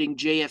surrounding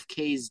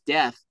JFK's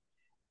death,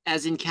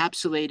 as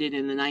encapsulated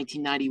in the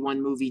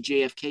 1991 movie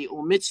JFK,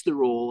 omits the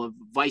role of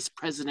Vice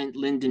President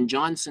Lyndon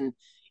Johnson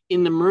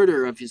in the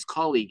murder of his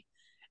colleague.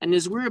 And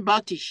as we're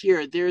about to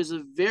hear, there is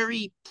a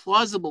very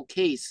plausible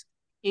case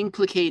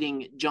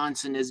implicating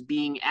Johnson as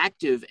being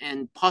active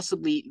and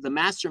possibly the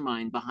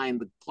mastermind behind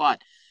the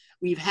plot.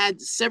 We've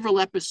had several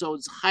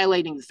episodes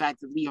highlighting the fact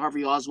that Lee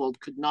Harvey Oswald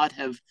could not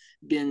have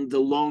been the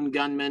lone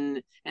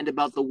gunman, and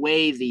about the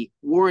way the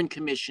Warren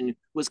Commission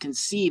was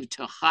conceived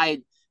to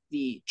hide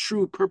the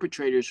true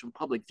perpetrators from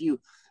public view.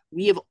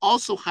 We have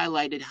also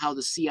highlighted how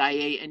the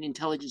CIA and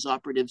intelligence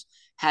operatives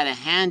had a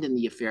hand in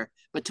the affair.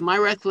 But to my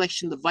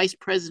recollection, the vice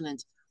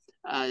president,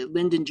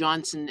 Lyndon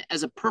Johnson,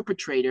 as a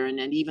perpetrator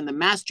and even the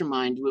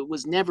mastermind,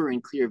 was never in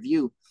clear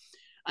view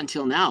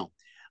until now.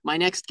 My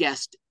next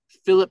guest,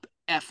 Phillip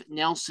F.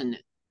 Nelson,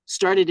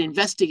 started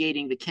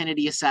investigating the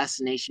Kennedy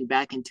assassination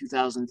back in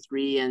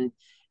 2003 and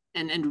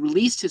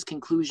released his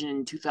conclusion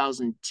in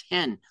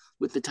 2010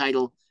 with the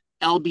title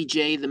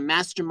LBJ, the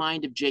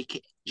Mastermind of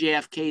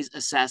JFK's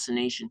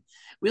Assassination.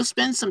 We'll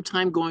spend some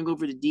time going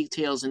over the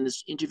details in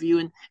this interview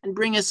and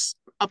bring us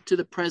up to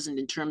the present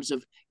in terms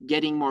of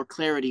getting more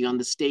clarity on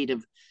the state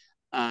of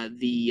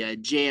the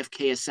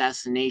JFK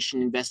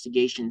assassination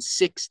investigation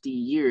 60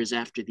 years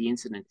after the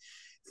incident.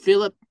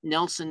 Phillip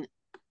Nelson,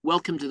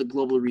 welcome to the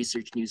Global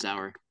Research News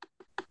Hour.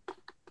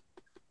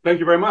 Thank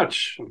you very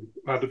much. I'm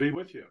glad to be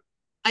with you.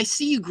 I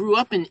see you grew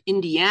up in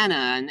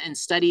Indiana and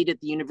studied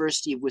at the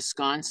University of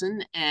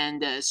Wisconsin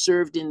and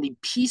served in the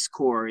Peace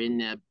Corps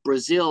in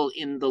Brazil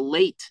in the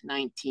late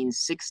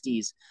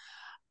 1960s.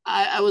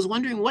 I was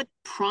wondering what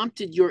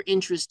prompted your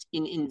interest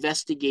in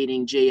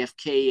investigating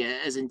JFK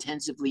as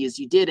intensively as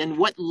you did, and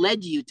what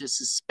led you to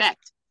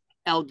suspect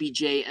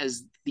LBJ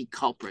as the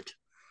culprit?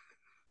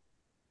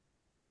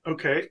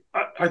 Okay.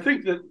 I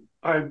think that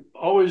I've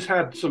always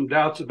had some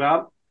doubts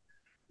about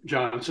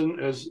Johnson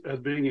as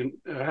being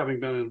having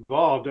been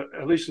involved,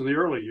 at least in the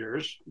early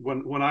years,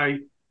 when I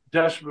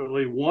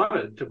desperately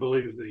wanted to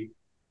believe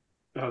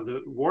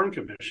the Warren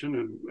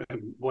Commission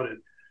and what it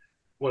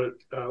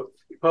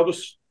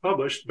published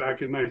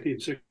back in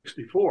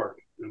 1964,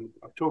 in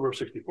October of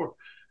 64.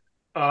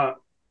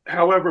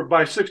 However,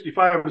 by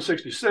 65 and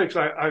 66,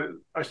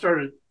 I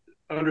started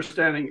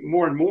understanding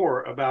more and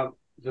more about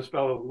this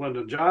fellow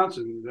Lyndon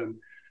Johnson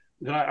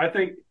than I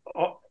think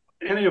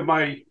any of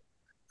my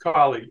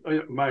colleagues,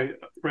 my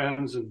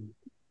friends and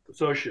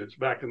associates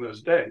back in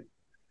those days.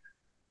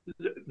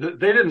 They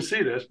didn't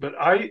see this, but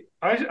I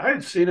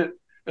had seen it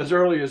as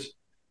early as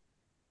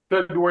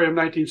February of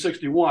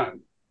 1961.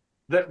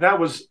 That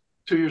was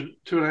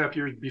 2.5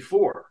 years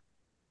before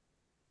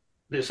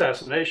the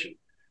assassination,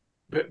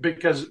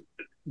 because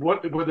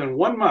within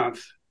 1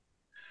 month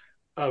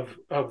of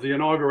the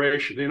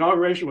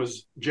inauguration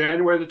was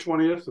January the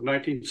 20th of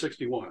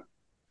 1961.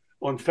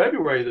 On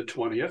February the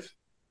 20th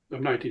of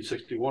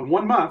 1961,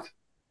 1 month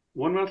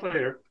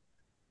later,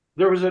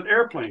 there was an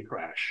airplane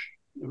crash.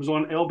 It was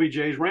on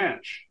LBJ's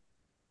ranch.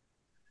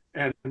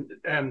 And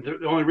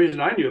the only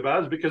reason I knew about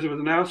it is because it was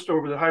announced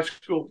over the high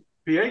school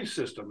PA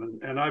system,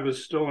 and I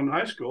was still in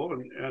high school,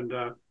 and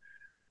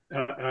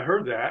I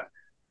heard that.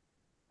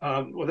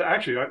 Well,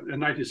 actually, in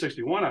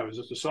 1961, I was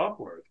just a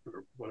sophomore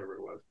or whatever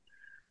it was.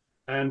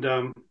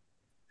 And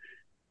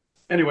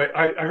anyway,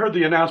 I heard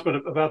the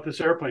announcement about this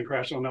airplane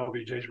crash on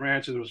LBJ's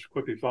ranch, and it was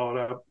quickly followed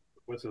up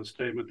with a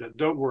statement that,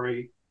 don't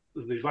worry,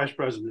 the vice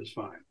president is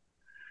fine.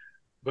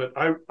 But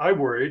I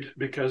worried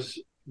because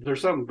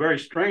there's something very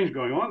strange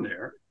going on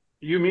there.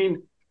 You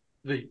mean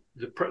the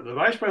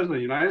vice president of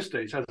the United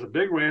States has a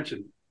big ranch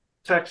in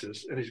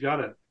Texas, and he's got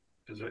an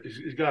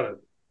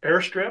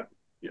airstrip,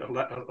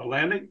 a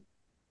landing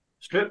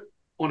strip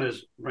on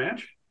his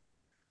ranch,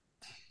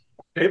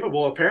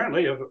 capable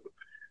apparently of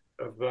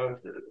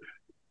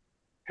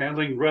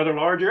handling rather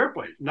large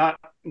airplanes,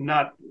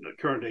 not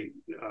currently,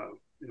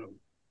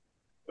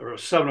 or a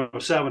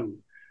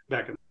 707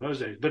 back in those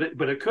days, but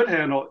it could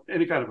handle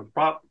any kind of a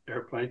prop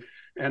airplane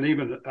and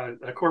even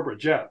a corporate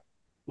jet,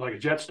 like a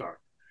Jetstar,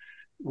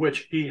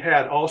 which he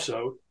had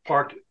also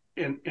parked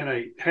in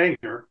a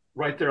hangar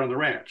right there on the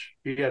ranch.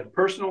 He had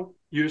personal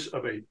use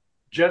of a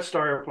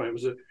Jetstar airplane.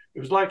 It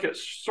was like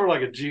sort of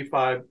like a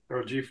G5 or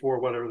a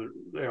G4, whatever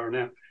they are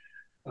now,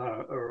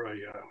 or a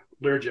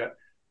Learjet.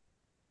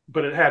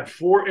 But it had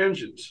 4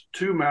 engines,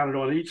 2 mounted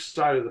on each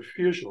side of the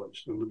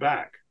fuselage in the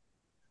back,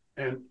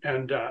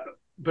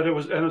 but it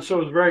was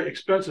a very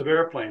expensive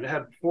airplane. It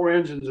had 4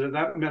 engines, and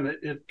that meant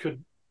it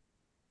could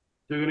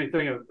do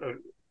anything a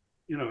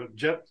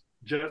jet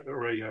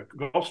or a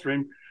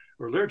Gulfstream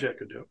or Learjet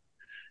could do,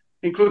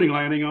 including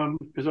landing on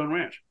his own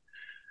ranch.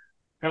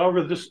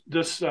 However, this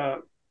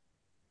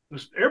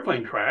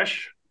airplane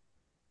crash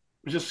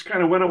just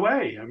kind of went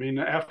away. I mean,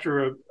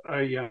 after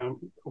a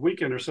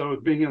weekend or so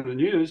of being in the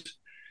news,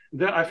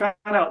 then I find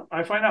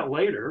out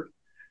later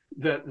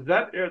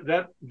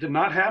that did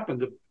not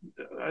happen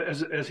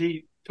as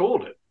he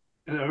told it.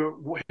 And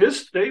his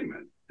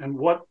statement and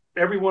what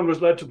everyone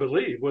was led to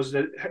believe was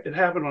that it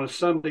happened on a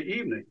Sunday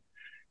evening,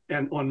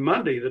 and on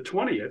Monday the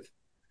 20th,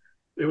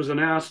 it was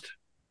announced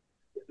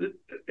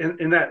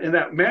in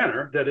that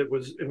manner that it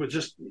was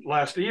just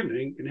last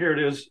evening, and here it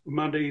is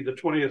Monday the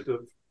 20th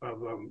of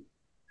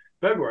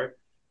February,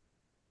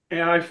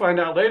 and I find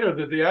out later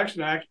that the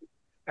action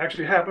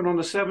actually happened on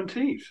the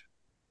 17th.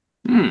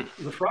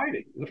 the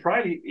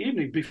Friday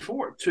evening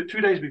before, 2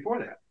 days before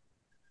that.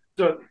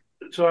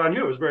 So I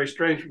knew it was very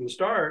strange from the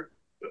start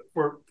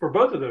for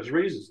both of those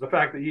reasons. The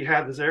fact that he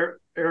had this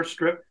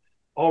airstrip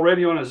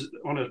already on his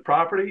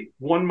property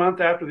 1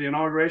 month after the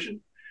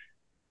inauguration,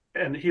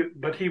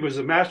 but he was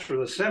a master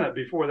of the Senate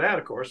before that,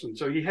 of course, and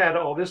so he had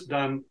all this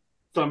done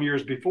some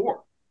years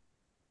before.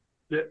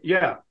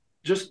 Yeah,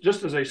 just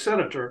as a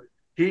senator,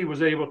 he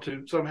was able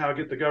to somehow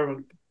get the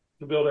government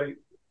to build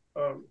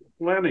a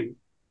landing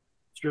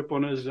strip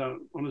on his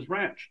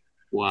ranch.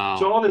 Wow.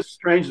 So all this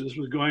strangeness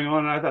was going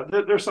on, and I thought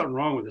there's something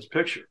wrong with this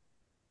picture.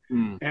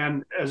 Mm.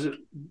 And as it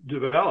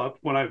developed,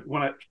 when I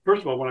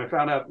first of all, when I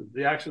found out that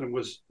the accident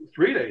was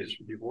 3 days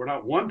before,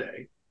 not 1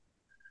 day,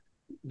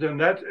 then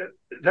that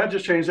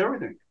just changed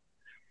everything.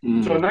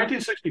 Mm. So in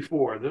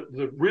 1964,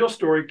 the real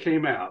story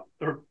came out,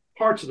 or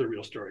parts of the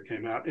real story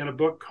came out in a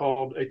book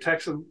called A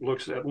Texan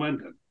Looks at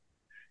Lyndon.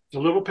 It's a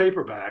little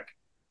paperback,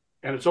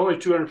 and it's only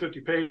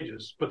 250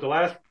 pages, but the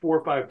last 4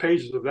 or 5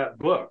 pages of that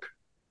book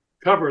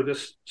cover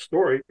this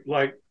story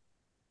like,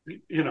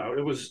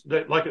 it was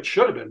like it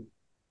should have been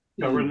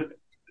covered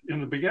in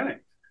the beginning.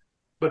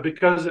 But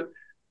because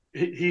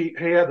he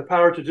had the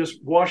power to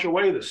just wash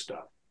away this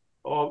stuff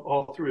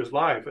all through his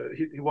life.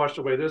 He washed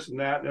away this and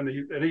that, and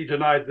he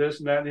denied this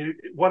and that. And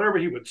whatever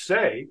he would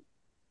say,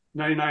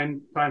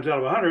 99 times out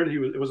of 100,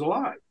 it was a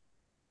lie.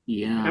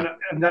 Yeah.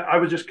 And that I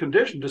was just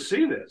conditioned to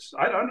see this.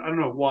 I don't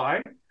know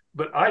why,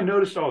 but I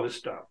noticed all this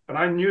stuff, and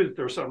I knew that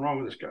there was something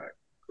wrong with this guy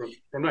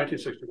from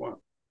 1961.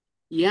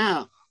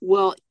 Yeah.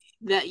 Well,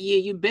 that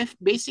you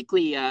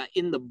basically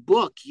in the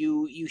book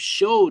you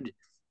showed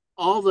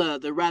all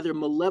the rather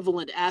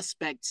malevolent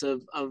aspects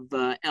of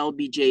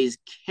LBJ's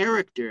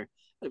character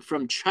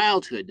from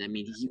childhood. I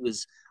mean, he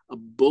was a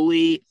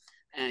bully.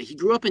 He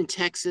grew up in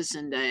Texas,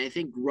 and I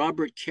think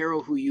Robert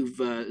Caro, who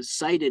you've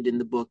cited in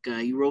the book,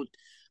 he wrote,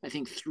 I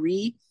think,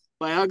 3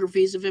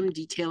 biographies of him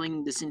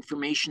detailing this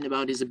information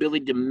about his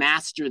ability to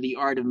master the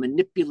art of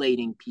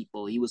manipulating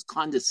people. He was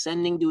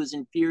condescending to his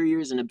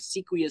inferiors and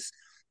obsequious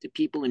to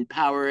people in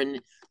power,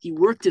 and he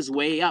worked his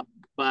way up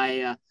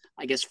by,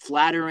 I guess,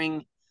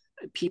 flattering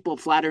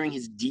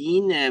his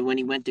dean when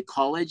he went to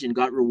college and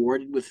got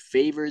rewarded with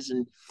favors.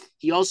 And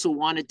he also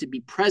wanted to be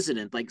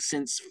president, like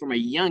since from a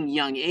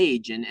young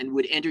age, and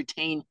would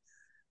entertain,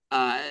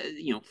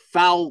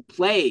 foul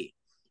play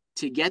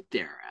to get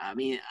there. I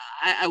mean,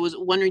 I was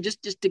wondering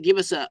just to give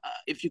us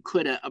if you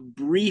could, a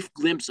brief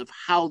glimpse of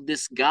how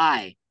this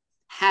guy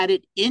had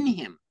it in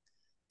him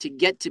to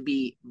get to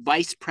be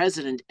vice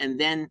president and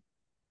then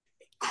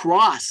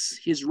cross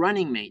his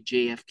running mate,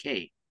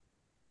 JFK.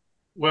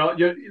 Well,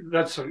 yeah,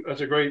 that's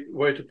a great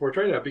way to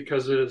portray that,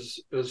 because it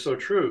is so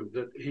true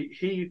that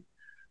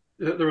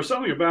there was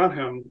something about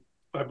him,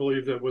 I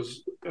believe, that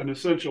was an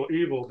essential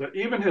evil that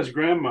even his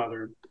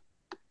grandmother,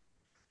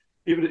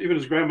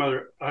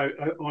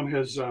 on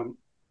his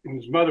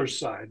mother's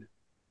side,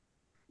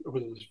 or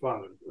was it his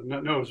father?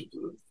 No, his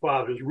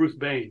father, is Ruth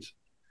Baines.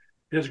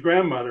 His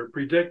grandmother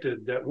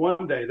predicted that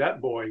one day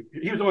that boy,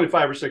 he was only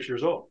 5 or 6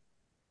 years old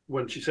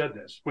when she said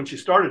this. When she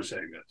started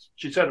saying this,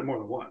 she said it more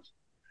than once.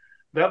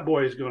 That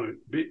boy is going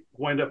to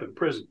wind up in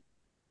prison.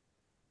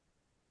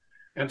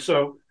 And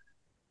so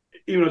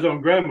even his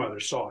own grandmother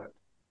saw it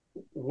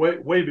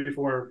way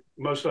before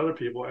most other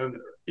people, and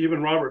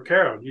even Robert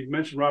Caro. You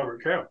mentioned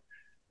Robert Caro.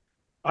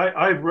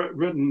 I've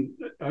written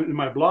in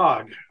my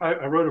blog, I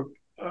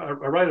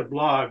write a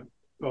blog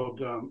called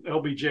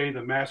LBJ,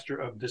 the Master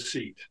of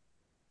Deceit.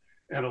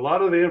 And a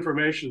lot of the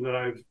information that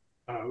I've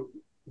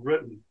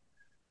written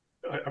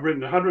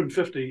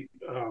 150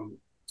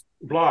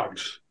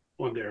 blogs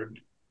on there,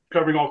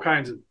 covering all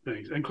kinds of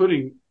things,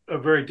 including a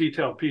very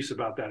detailed piece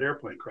about that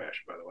airplane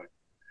crash, by the way.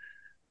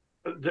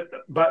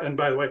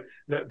 By the way,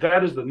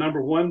 that is the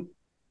number one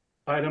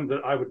item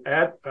that I would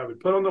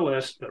put on the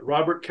list that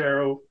Robert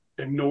Caro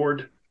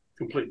ignored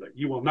completely.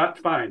 You will not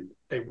find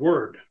a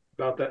word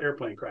about that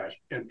airplane crash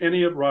in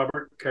any of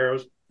Robert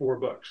Caro's 4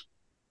 books.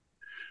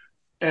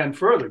 And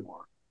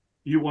furthermore,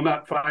 you will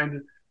not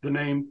find the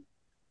name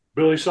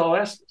Billy Saul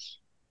Estes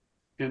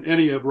in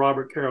any of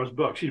Robert Caro's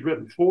books. He's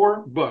written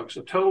 4 books,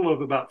 a total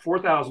of about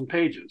 4,000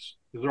 pages.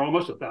 They're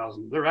almost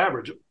 1,000. They're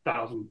average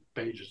 1,000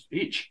 pages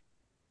each.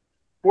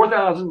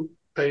 4,000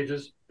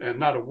 pages, and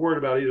not a word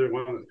about either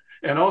one of them.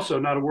 And also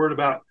not a word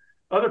about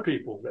other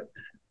people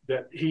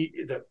that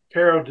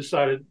Caro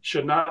decided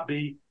should not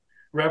be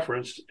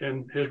referenced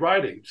in his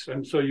writings.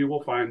 And so you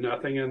will find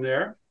nothing in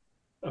there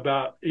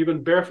about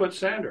even Barefoot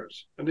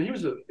Sanders. And he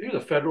was a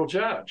federal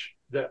judge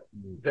that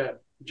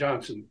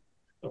Johnson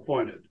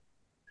appointed.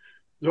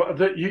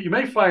 You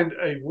may find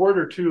a word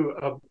or two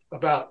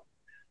about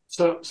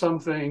some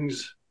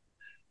things.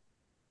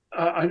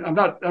 I'm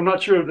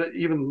not sure that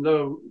even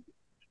though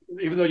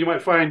you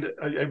might find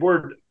a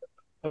word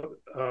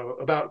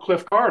about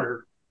Cliff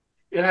Carter,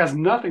 it has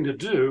nothing to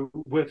do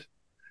with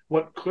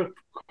what Cliff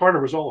Carter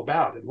was all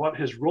about and what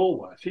his role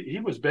was. He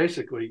was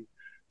basically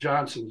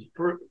Johnson's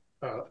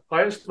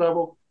highest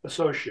level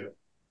associate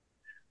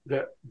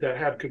that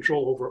had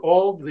control over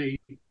all the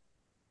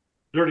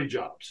dirty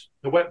jobs,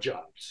 the wet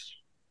jobs,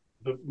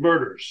 the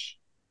murders,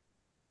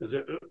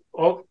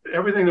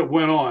 everything that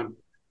went on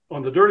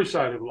the dirty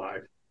side of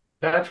life.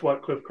 That's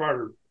what Cliff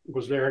Carter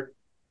was there,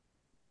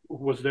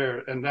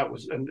 and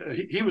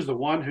he was the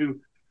one who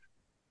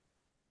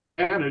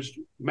managed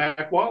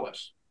Mac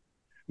Wallace.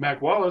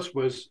 Mac Wallace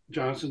was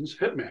Johnson's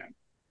hitman,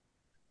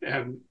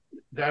 and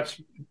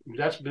that's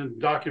been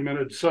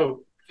documented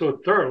so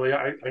thoroughly.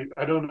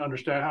 I don't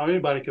understand how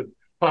anybody could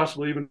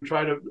possibly even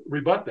try to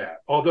rebut that.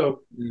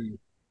 Although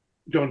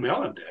Joan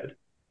Mellon did,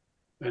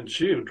 and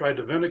she even tried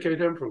to vindicate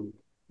him from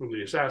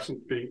the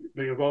assassin being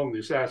involved in the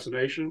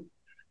assassination.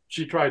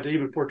 She tried to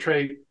even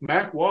portray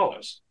Mac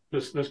Wallace,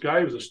 this guy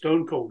who was a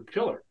stone cold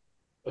killer,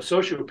 a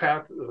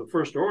sociopath of the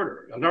first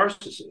order, a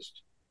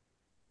narcissist,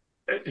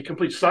 a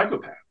complete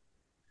psychopath.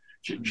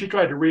 She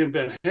tried to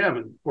reinvent him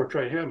and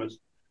portray him as,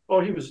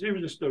 he was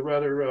just a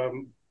rather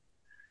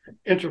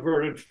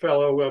introverted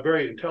fellow,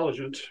 very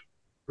intelligent,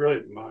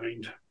 brilliant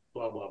mind,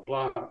 blah blah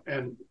blah,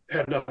 and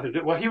had nothing to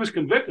do. Well, he was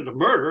convicted of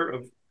murder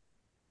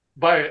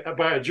by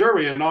a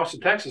jury in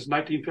Austin, Texas,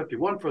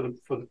 1951, for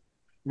the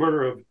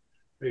murder of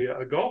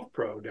a golf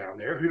pro down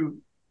there, who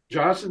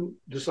Johnson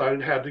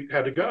decided had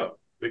to go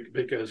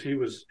because he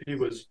was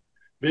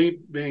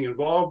being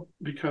involved.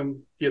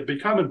 He had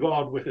become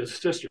involved with his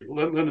sister,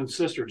 Lyndon's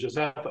sister,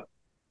 Josepha,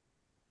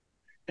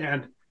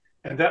 and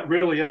that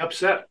really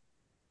upset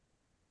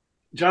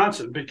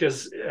Johnson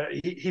because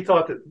he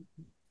thought that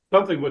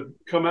something would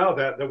come out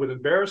of that would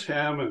embarrass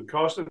him and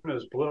cost him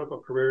his political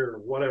career or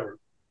whatever.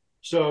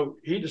 So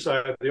he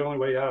decided the only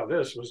way out of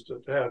this was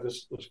to have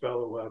this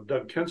fellow,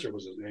 Doug Kinser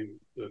was his name,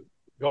 the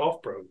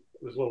golf pro,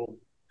 this little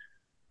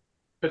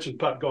pitch and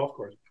putt golf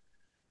course,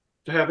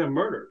 to have him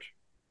murdered.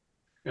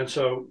 And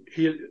so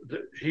he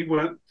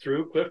went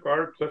through Cliff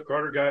Carter. Cliff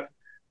Carter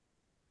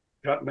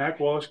got Mac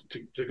Wallace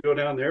to go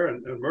down there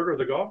and murder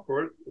the golf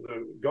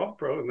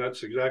pro, and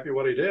that's exactly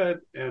what he did.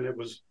 And it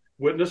was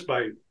witnessed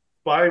by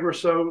 5 or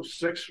so,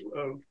 6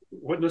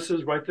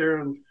 witnesses right there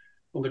on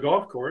the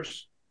golf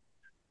course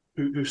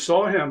who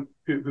saw him,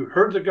 who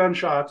heard the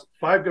gunshots,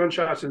 5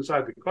 gunshots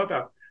inside the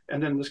clubhouse. And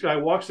then this guy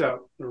walks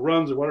out and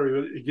runs or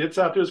whatever. He gets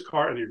out to his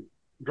car and he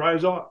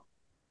drives off.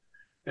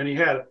 And he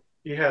had a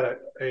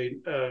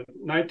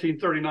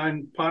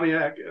 1939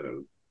 Pontiac,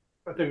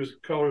 I think it was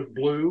color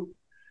blue,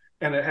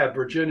 and it had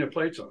Virginia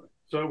plates on it.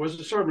 So it was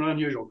a sort of an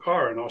unusual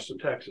car in Austin,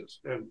 Texas.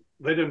 And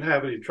they didn't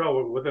have any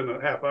trouble within a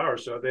half hour,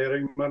 so they had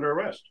him under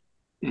arrest.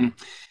 Mm.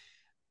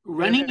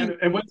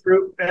 And went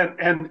through,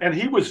 and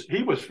he was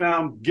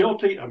found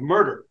guilty of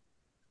murder.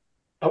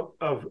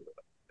 Of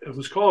it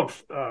was called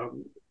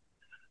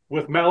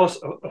with malice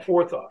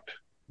aforethought.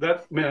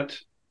 That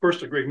meant first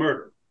degree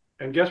murder.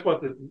 And guess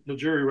what the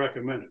jury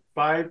recommended?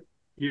 5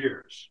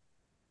 years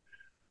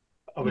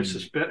of a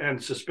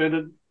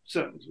suspended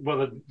sentence.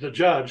 Well, the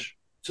judge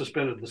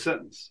suspended the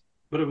sentence,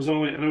 but it was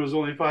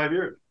only 5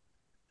 years.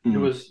 It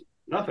was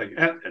nothing.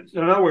 And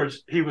in other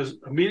words, he was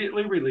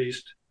immediately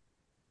released.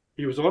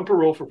 He was on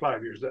parole for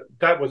 5 years.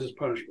 That was his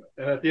punishment.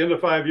 And at the end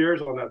of 5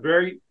 years, on that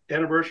very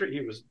anniversary,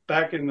 he was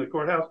back in the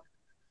courthouse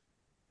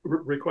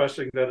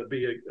requesting that it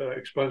be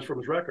expunged from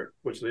his record,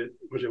 which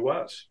it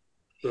was.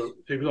 So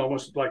he was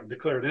almost like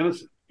declared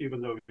innocent, even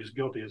though he was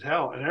guilty as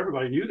hell, and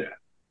everybody knew that.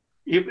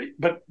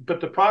 But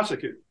the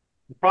prosecutor,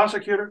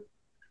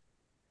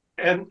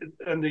 and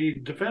the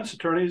defense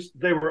attorneys,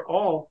 they were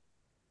all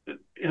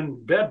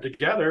in bed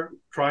together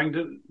trying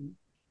to,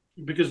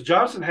 because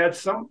Johnson had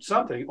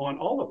something on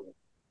all of them.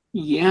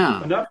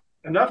 Yeah,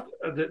 enough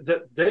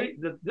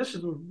that this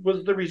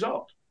was the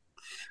result.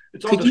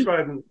 It's all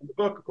described in the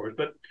book, of course,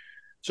 but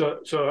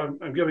so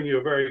I'm giving you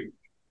a very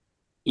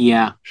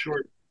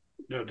short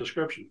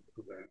description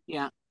of that.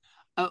 Yeah.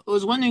 I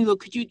was wondering, though,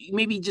 could you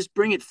maybe just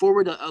bring it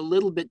forward a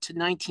little bit to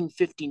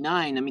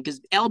 1959? I mean, because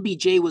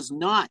LBJ was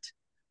not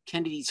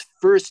Kennedy's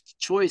first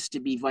choice to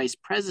be vice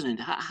president.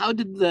 How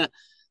did the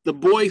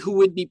boy who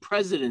would be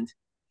president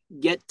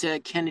get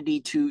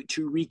Kennedy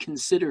to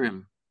reconsider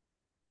him?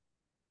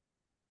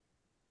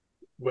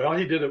 Well,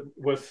 he did it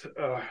with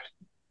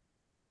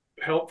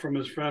help from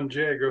his friend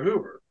J. Edgar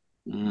Hoover,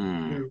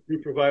 who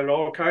provided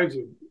all kinds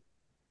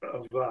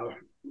of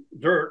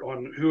dirt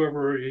on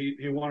whoever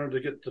he wanted to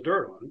get the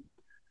dirt on,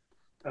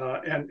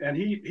 and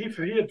he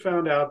had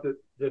found out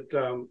that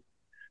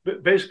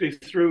basically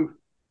through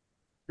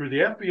the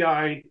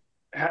FBI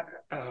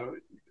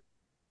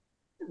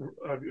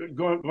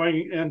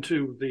going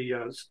into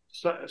the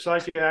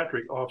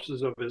psychiatric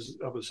offices of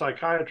a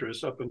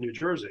psychiatrist up in New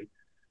Jersey,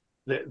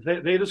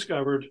 they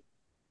discovered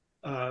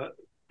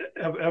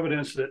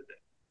evidence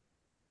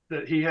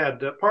that he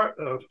had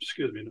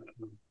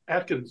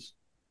Atkins.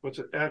 What's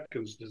it?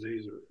 Atkins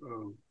disease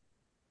or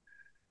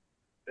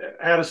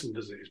Addison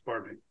disease,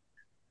 pardon me,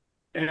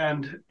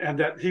 and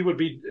that he would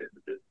be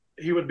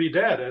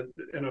dead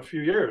in a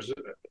few years,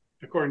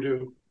 according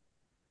to,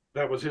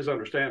 that was his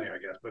understanding, I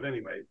guess. But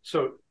anyway,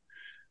 so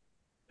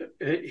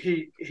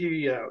he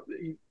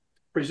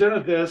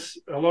presented this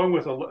along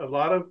with a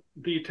lot of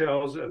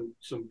details and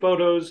some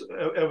photos.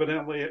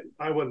 Evidently,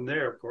 I wasn't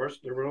there, of course.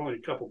 There were only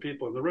a couple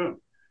people in the room,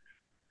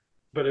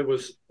 but it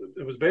was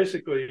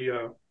basically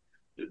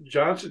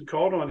Johnson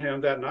called on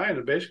him that night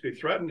and basically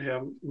threatened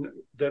him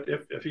that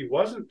if he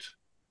wasn't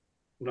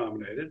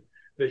nominated,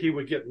 that he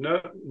would get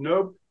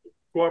no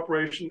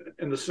cooperation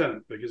in the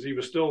Senate, because he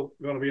was still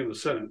going to be in the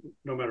Senate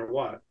no matter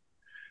what.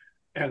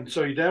 And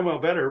so he damn well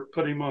better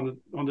put him on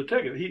the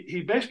ticket.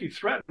 He basically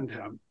threatened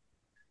him,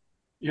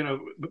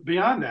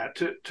 beyond that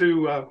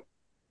to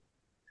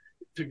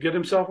get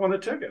himself on the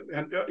ticket.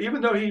 And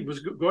even though he was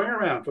going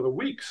around for the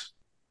weeks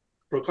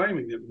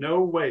proclaiming that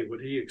no way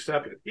would he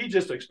accept it, he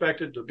just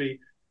expected to be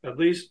at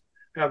least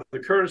have the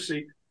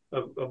courtesy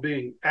of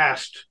being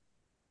asked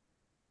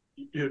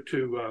to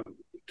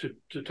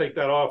take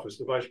that office,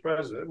 the vice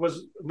president. It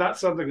was not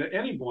something that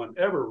anyone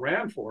ever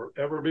ran for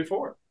ever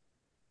before.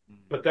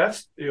 But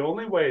that's the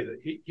only way that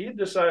he had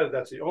decided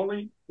that's the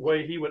only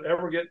way he would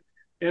ever get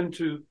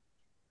into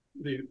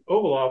the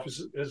Oval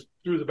Office is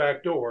through the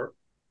back door.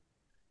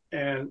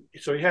 And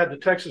so he had the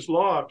Texas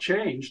law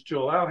changed to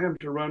allow him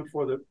to run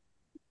for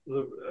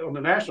on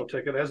the national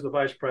ticket as the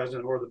vice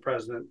president or the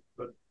president.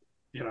 But,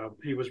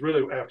 he was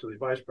really after the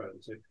vice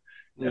presidency,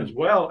 as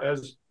well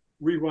as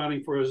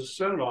rerunning for his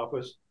Senate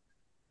office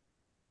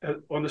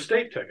on the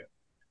state ticket.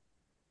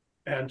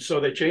 And so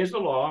they changed the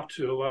law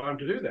to allow him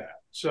to do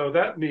that. So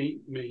that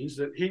means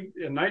that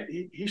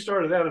he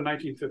started that in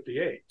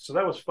 1958. So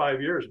that was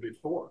 5 years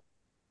before.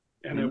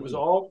 And it was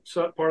all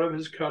part of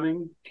his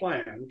cunning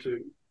plan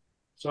to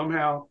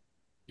somehow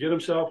get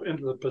himself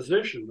into the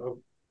position of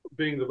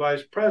being the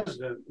vice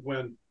president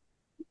when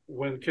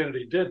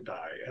Kennedy did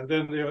die. And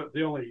then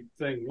the only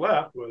thing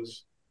left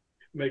was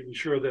making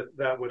sure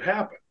that would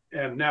happen.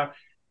 And now,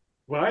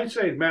 when I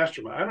say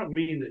mastermind, I don't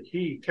mean that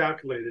he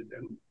calculated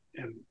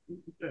and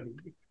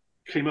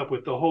came up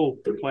with the whole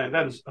plan.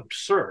 That is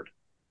absurd.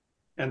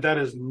 And that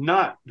is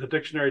not the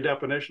dictionary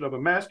definition of a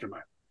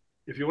mastermind.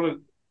 If you want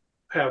to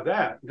have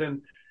that,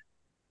 then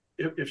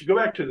if you go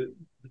back to the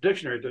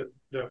dictionary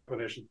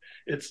definition,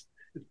 it's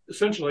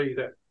essentially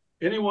that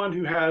anyone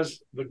who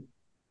has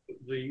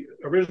the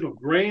original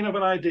grain of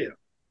an idea,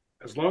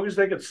 as long as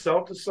they could sell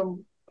it to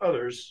some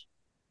others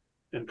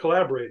and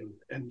collaborate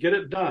and get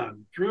it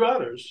done through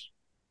others,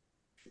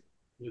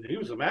 he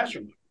was a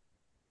mastermind.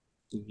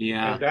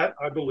 Yeah. And that,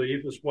 I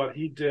believe, is what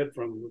he did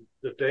from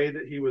the day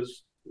that he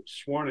was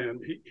sworn in.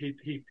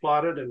 He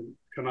plotted and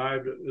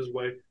connived his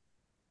way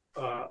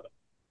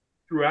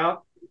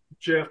throughout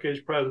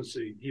JFK's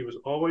presidency. He was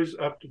always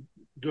up to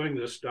doing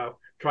this stuff,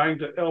 trying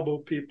to elbow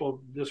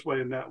people this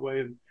way and that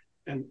way,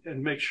 and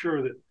make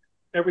sure that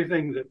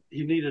everything that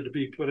he needed to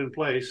be put in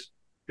place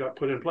got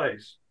put in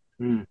place.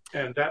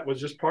 And that was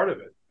just part of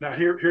it. Now,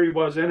 here he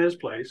was in his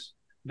place.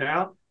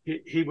 Now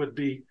he would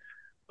be,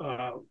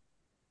 I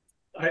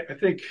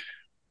think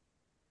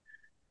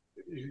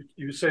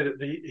you say that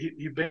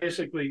he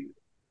basically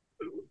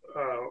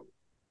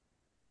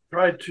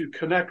tried to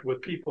connect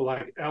with people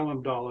like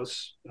Allen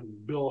Dulles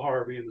and Bill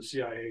Harvey and the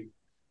CIA,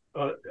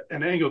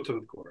 and Angleton,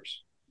 of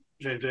course,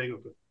 James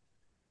Angleton.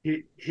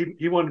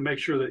 He wanted to make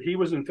sure that he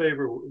was in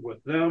favor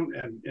with them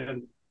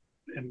and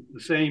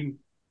the same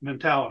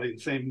mentality, the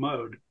same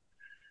mode.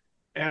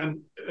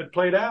 And it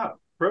played out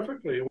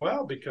perfectly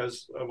well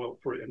because,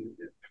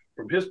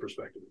 from his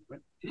perspective,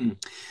 right?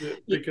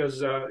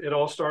 Because it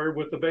all started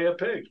with the Bay of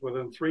Pigs.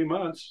 Within 3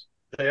 months,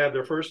 they had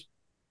their first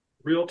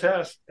real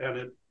test,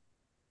 and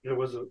it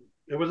was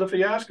a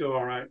fiasco,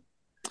 all right.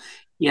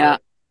 Yeah.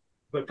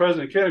 But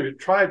President Kennedy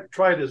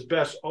tried his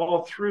best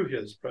all through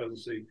his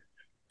presidency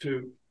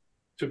to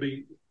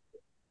be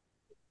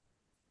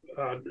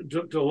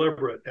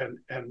deliberate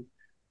and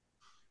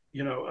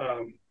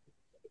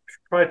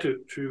try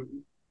to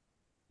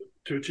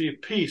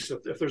achieve peace.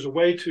 If there's a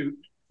way to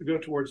go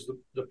towards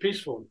the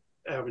peaceful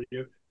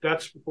avenue,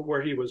 that's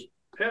where he was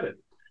headed.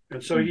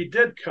 And so he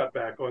did cut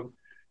back on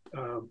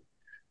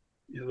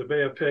the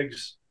Bay of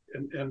Pigs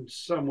in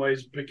some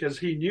ways, because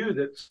he knew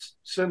that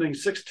sending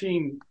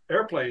 16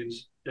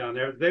 airplanes down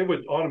there, that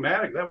would be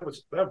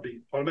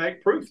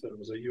automatic proof that it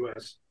was a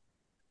U.S.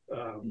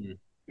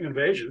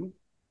 Invasion.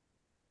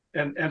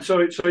 And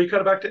so he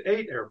cut it back to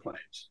 8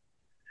 airplanes.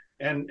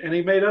 And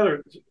he made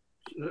other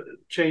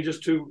changes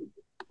to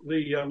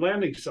the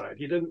landing site.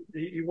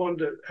 He wanted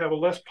to have a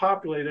less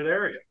populated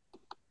area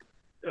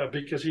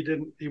because he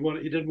didn't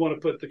want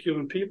to put the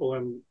Cuban people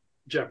in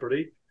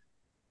jeopardy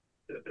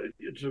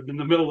in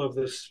the middle of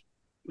this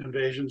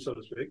invasion, so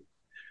to speak.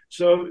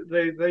 So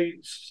they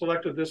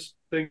selected this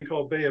thing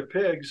called Bay of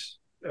Pigs,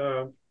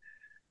 and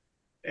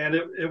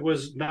it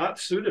was not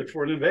suited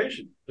for an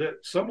invasion.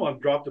 That someone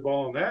dropped the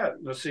ball on that,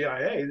 and the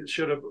CIA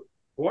should have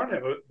warned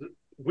him.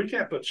 We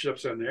can't put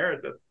ships in there.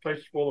 The place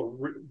is full of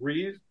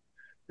reef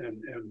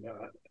and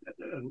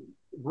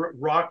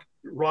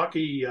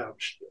rocky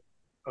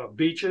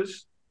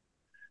beaches.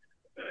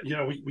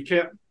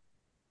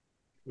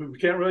 We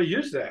can't really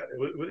use that.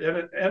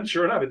 And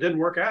sure enough, it didn't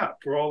work out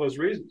for all those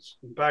reasons.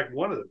 In fact,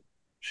 one of the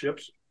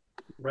ships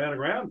ran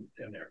aground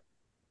in there.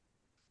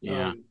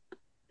 Yeah.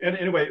 And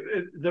anyway,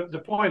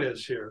 the point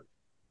is here,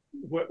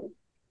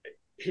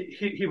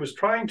 he was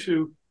trying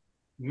to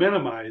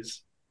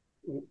minimize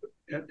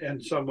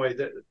in some way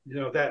that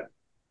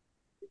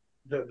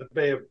that the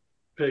Bay of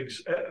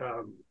Pigs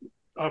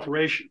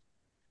operation,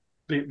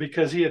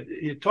 because he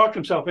had talked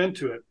himself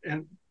into it,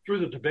 and through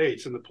the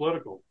debates and the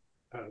political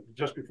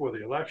just before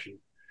the election,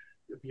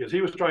 because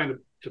he was trying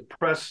to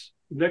press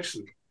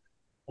Nixon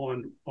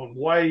on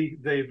why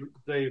they've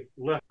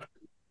left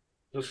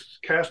this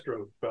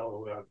Castro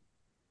fellow,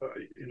 who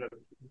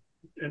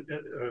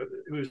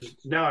is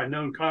now a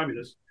known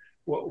communist.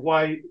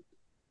 Why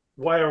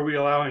are we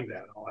allowing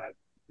that? All that,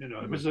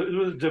 it was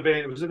a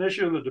debate. It was an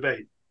issue in the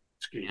debate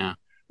scheme. Yeah.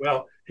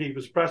 Well, he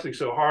was pressing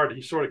so hard,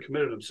 he sort of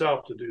committed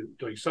himself to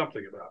doing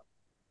something about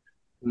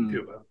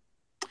Cuba.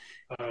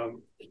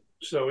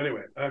 So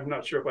anyway, I'm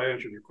not sure if I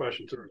answered your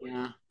question thoroughly.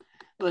 Yeah.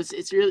 Well,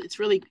 it's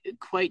really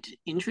quite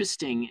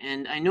interesting,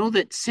 and I know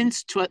that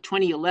since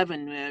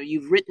 2011,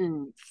 you've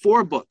written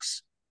 4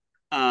 books,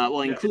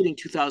 including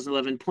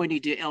 2011,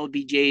 pointing to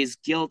LBJ's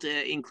guilt,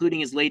 including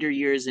his later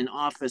years in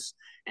office,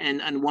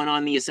 and one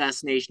on the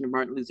assassination of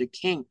Martin Luther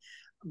King.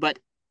 But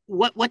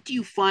what do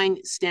you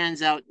find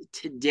stands out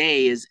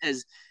today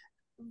as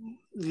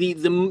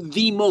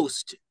the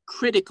most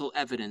critical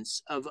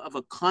evidence of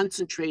a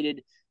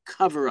concentrated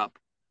cover-up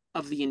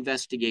of the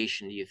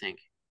investigation, do you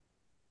think?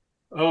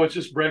 Oh, it's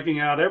just breaking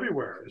out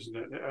everywhere, isn't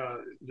it?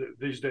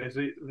 These days,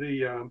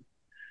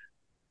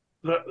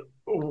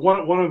 one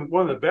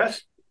of the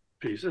best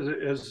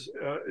pieces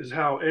is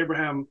how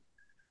Abraham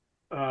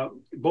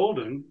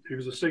Bolden, he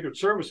was a Secret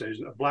Service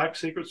agent, a black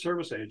Secret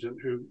Service agent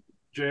who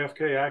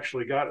JFK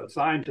actually got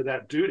assigned to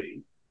that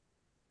duty.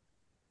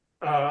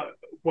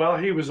 While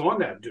he was on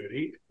that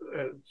duty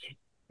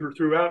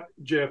throughout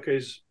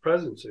JFK's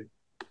presidency,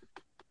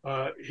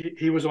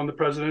 he was on the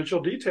presidential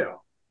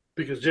detail,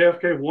 because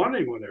JFK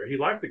wanted him there. He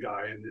liked the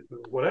guy and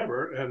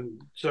whatever.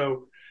 And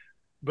so,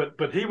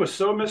 but he was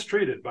so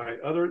mistreated by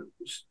other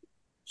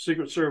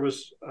Secret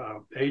Service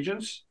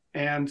agents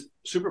and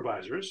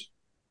supervisors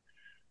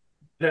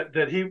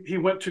that he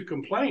went to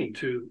complain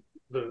to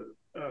the,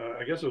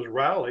 I guess it was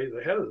Rowley,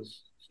 the head of the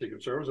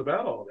Secret Service,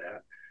 about all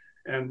that.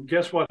 And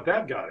guess what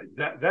that got him?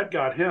 That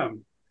got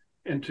him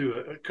into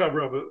a cover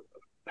of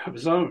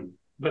his own.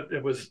 But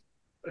it was,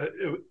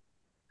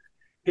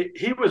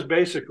 he was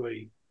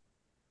basically,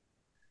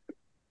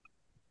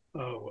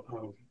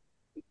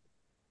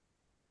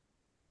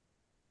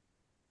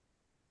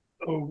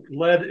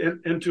 led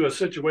into a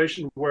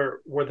situation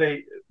where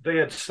they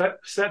had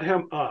set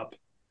him up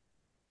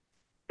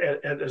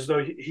as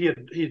though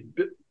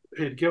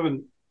he'd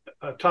given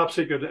top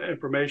secret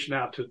information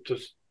out to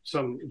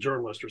some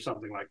journalist or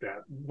something like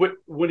that,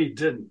 when he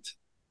didn't.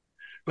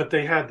 But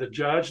they had the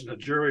judge and the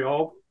jury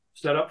all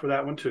set up for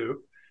that one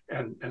too,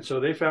 and so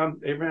they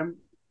found Abraham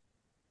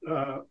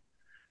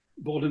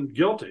Bolden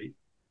guilty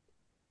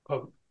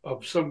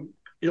of some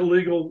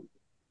illegal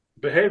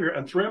behavior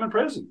and threw him in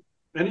prison.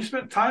 And he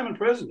spent time in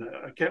prison.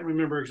 I can't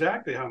remember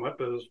exactly how much,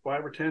 but it was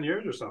 5 or 10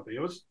 years or something.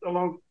 It was a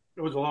long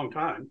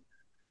time,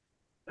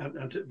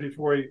 and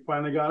before he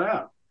finally got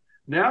out.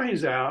 Now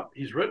he's out.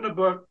 He's written a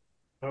book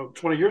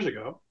 20 years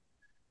ago,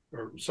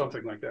 or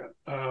something like that,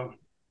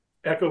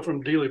 Echo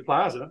from Dealey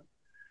Plaza,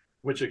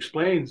 which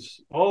explains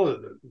all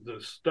of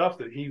the stuff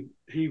that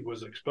he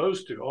was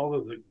exposed to, all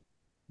of the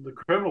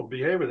criminal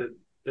behavior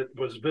that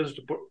was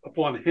visited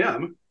upon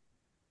him,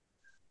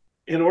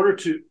 in order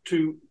to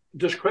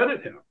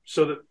discredit him,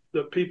 so that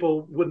the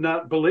people would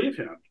not believe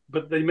him.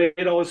 But they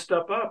made all this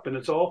stuff up, and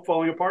it's all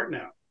falling apart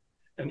now.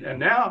 And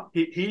now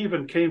he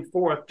even came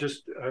forth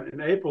just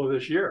in April of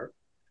this year,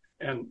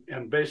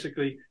 and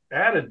basically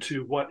added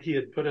to what he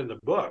had put in the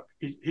book.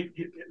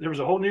 There was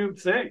a whole new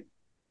thing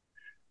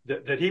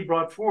that he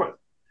brought forth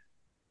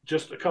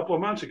just a couple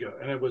of months ago,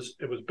 and it was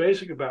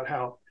basically about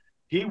how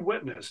he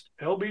witnessed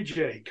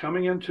LBJ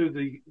coming into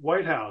the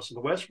White House, the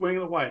West Wing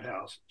of the White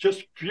House,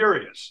 just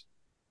furious,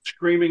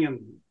 screaming,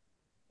 and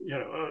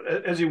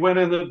as he went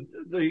into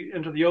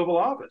the Oval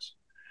Office.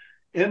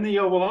 In the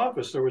Oval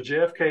Office, there was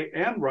JFK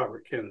and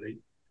Robert Kennedy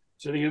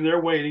sitting in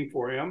there waiting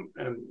for him,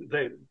 and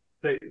they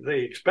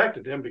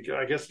expected him, because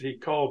I guess he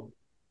called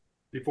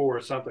before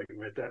or something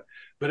like that.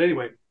 But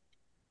anyway,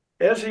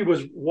 as he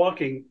was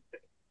walking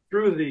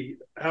through the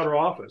outer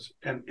office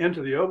and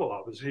into the Oval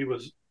Office, he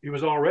was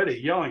already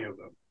yelling at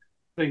them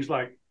things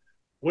like,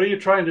 "What are you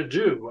trying to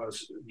do?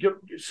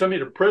 Send me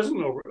to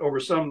prison over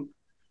some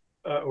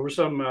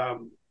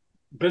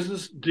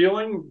business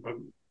dealing?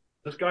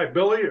 This guy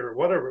Billy, or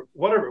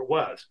whatever it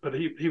was." But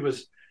he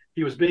was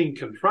being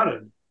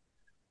confronted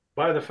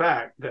by the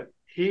fact that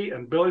he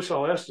and Billy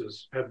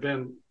Celestis had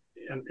been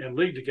in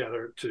league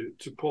together to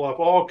pull off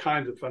all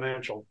kinds of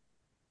financial.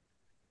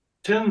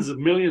 Tens of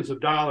millions of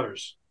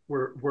dollars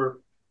were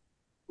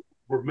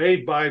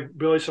made by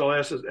Billy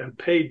Celestis and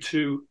paid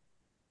to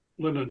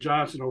Lyndon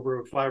Johnson over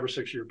a 5 or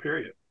 6 year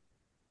period,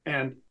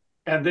 and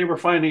they were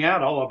finding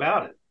out all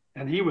about it,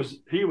 and he was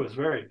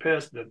very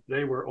pissed that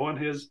they were on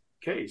his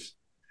case.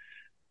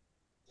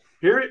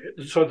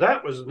 So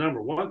that was the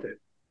number one thing.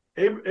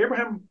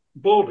 Abraham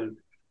Bolden,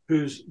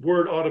 whose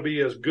word ought to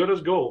be as good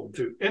as gold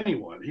to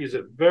anyone. He's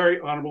a very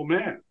honorable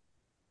man.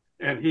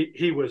 and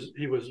he was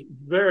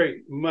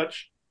very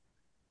much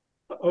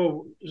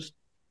just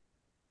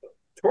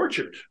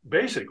tortured,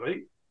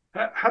 basically.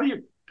 How do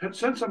you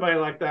send somebody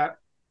like that,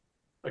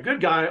 a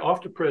good guy,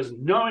 off to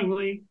prison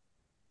knowing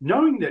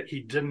that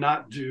he did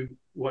not do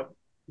what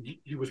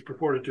he was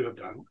purported to have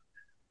done?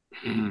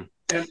 Mm-hmm.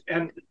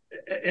 And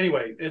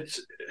anyway,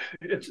 it's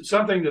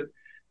something that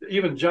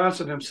even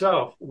Johnson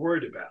himself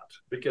worried about,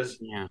 because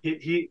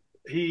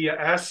he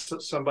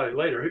asked somebody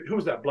later, who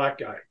was that black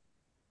guy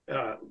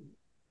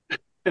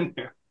in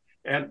there?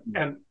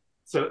 And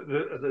so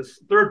this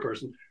third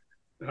person,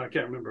 I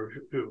can't remember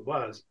who it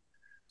was,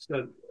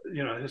 said,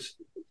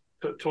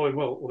 told him,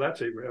 well,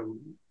 that's Abraham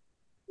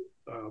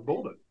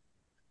Bolden.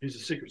 He's a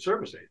Secret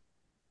Service agent.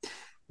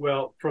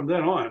 Well, from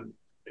then on,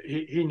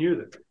 he knew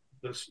that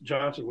this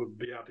Johnson would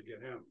be out to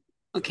get him.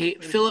 Okay,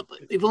 Philip,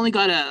 we've only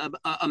got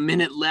a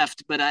minute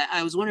left, but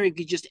I was wondering if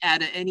you could just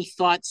add any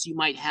thoughts you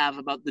might have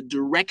about the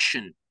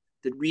direction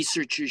that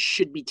researchers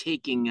should be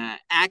taking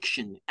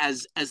action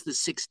as the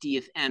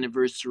 60th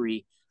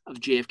anniversary of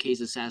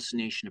JFK's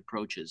assassination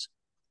approaches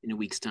in a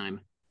week's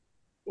time.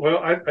 Well,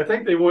 I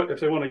think if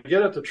they want to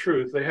get at the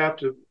truth, they have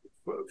to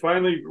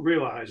finally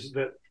realize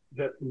that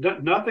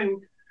nothing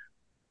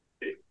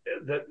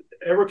that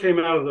ever came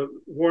out of the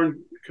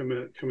Warren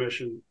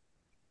Commission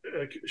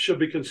should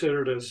be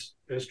considered as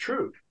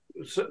true.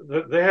 So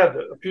they had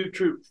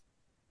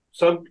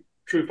some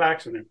true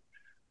facts in it,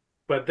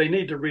 but they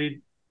need to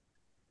read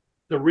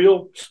the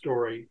real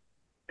story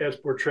as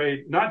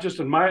portrayed, not just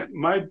in my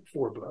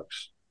 4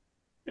 books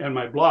and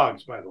my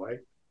blogs, by the way,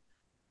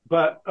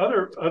 but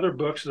other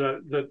books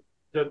that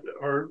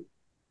are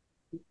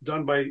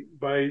done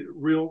by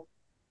real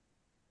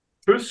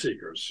truth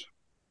seekers.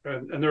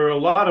 And there are a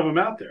lot of them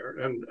out there,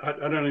 and I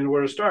don't even know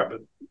where to start,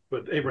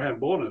 but Abraham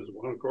Bolden is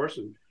one, of course,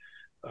 and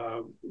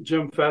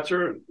Jim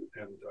Fetzer,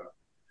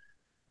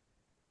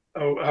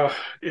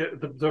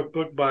 the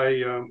book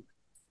by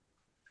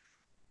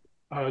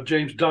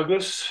James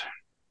Douglas.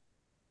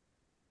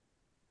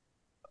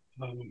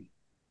 I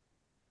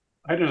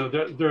don't know.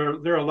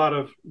 There are a lot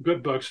of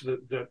good books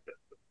that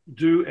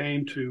do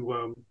aim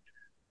to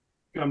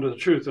come to the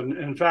truth. And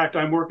in fact,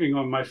 I'm working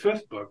on my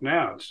 5th book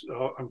now.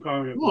 I'm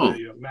calling it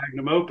the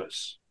magnum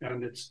opus,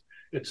 and it's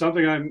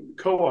something I'm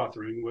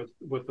co-authoring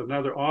with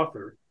another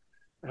author,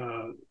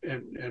 and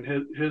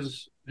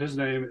his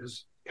name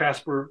is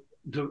Casper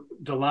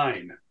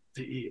Deline,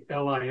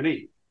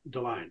 Deline,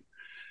 Deline.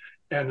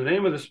 And the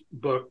name of this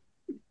book,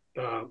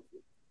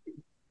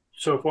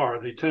 so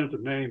far, the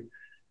tentative name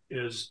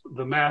is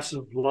The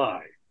Massive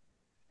Lie.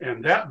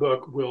 And that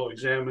book will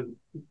examine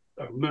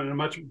in a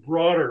much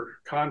broader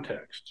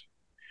context.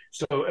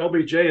 So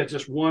LBJ is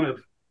just one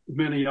of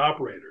many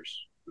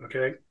operators,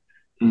 okay?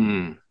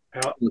 And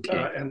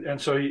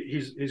so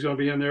he's going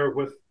to be in there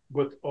with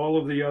all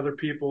of the other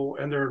people,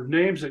 and there are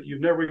names that you've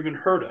never even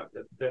heard of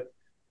that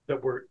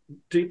were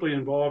deeply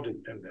involved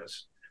in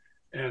this.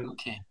 And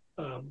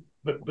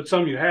but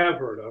some you have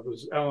heard of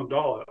is Alan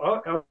Dalla.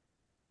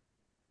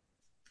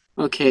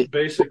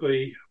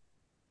 Basically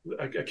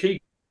a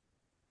key,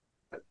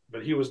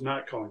 but he was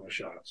not calling the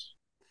shots.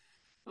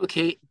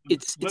 Okay,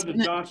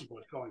 Lyndon Johnson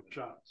was calling the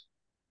shots.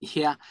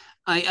 Yeah,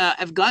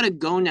 I've got to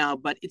go now,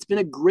 but it's been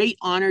a great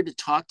honor to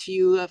talk to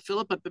you,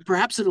 Philip. But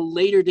perhaps at a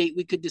later date,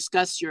 we could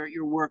discuss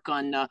your work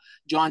on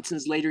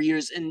Johnson's later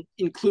years, and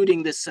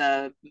including this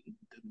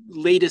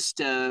latest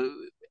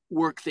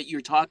work that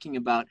you're talking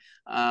about.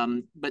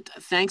 But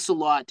thanks a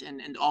lot,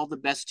 and all the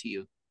best to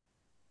you.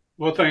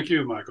 Well, thank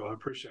you, Michael. I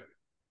appreciate it.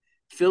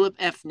 Phillip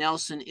F.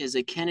 Nelson is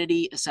a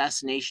Kennedy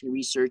assassination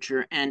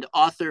researcher and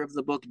author of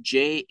the book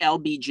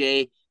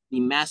LBJ, the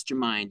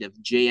Mastermind of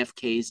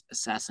JFK's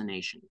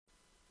Assassination.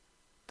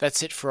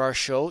 That's it for our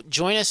show.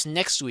 Join us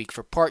next week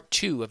for part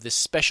 2 of this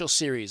special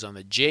series on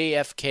the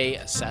JFK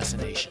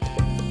assassination.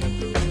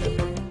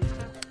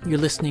 You're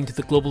listening to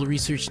the Global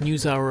Research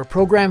News Hour, a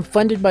program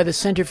funded by the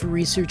Center for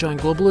Research on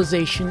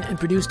Globalization and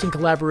produced in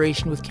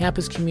collaboration with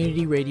campus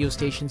community radio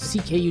station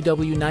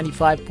CKUW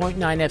 95.9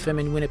 FM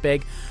in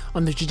Winnipeg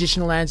on the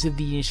traditional lands of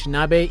the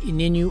Anishinaabe,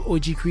 Ininu,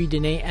 Ojibwe,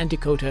 Dene, and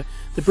Dakota,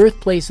 the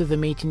birthplace of the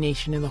Métis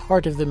Nation and the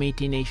heart of the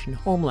Métis Nation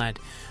homeland.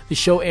 The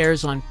show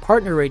airs on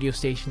partner radio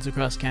stations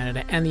across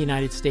Canada and the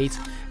United States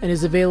and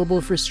is available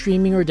for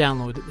streaming or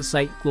download at the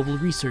site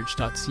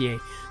globalresearch.ca.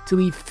 To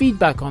leave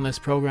feedback on this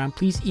program,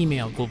 please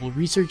email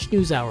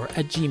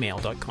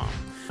globalresearchnewshour@gmail.com.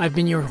 I've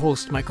been your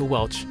host, Michael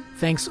Welch.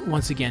 Thanks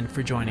once again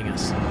for joining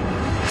us.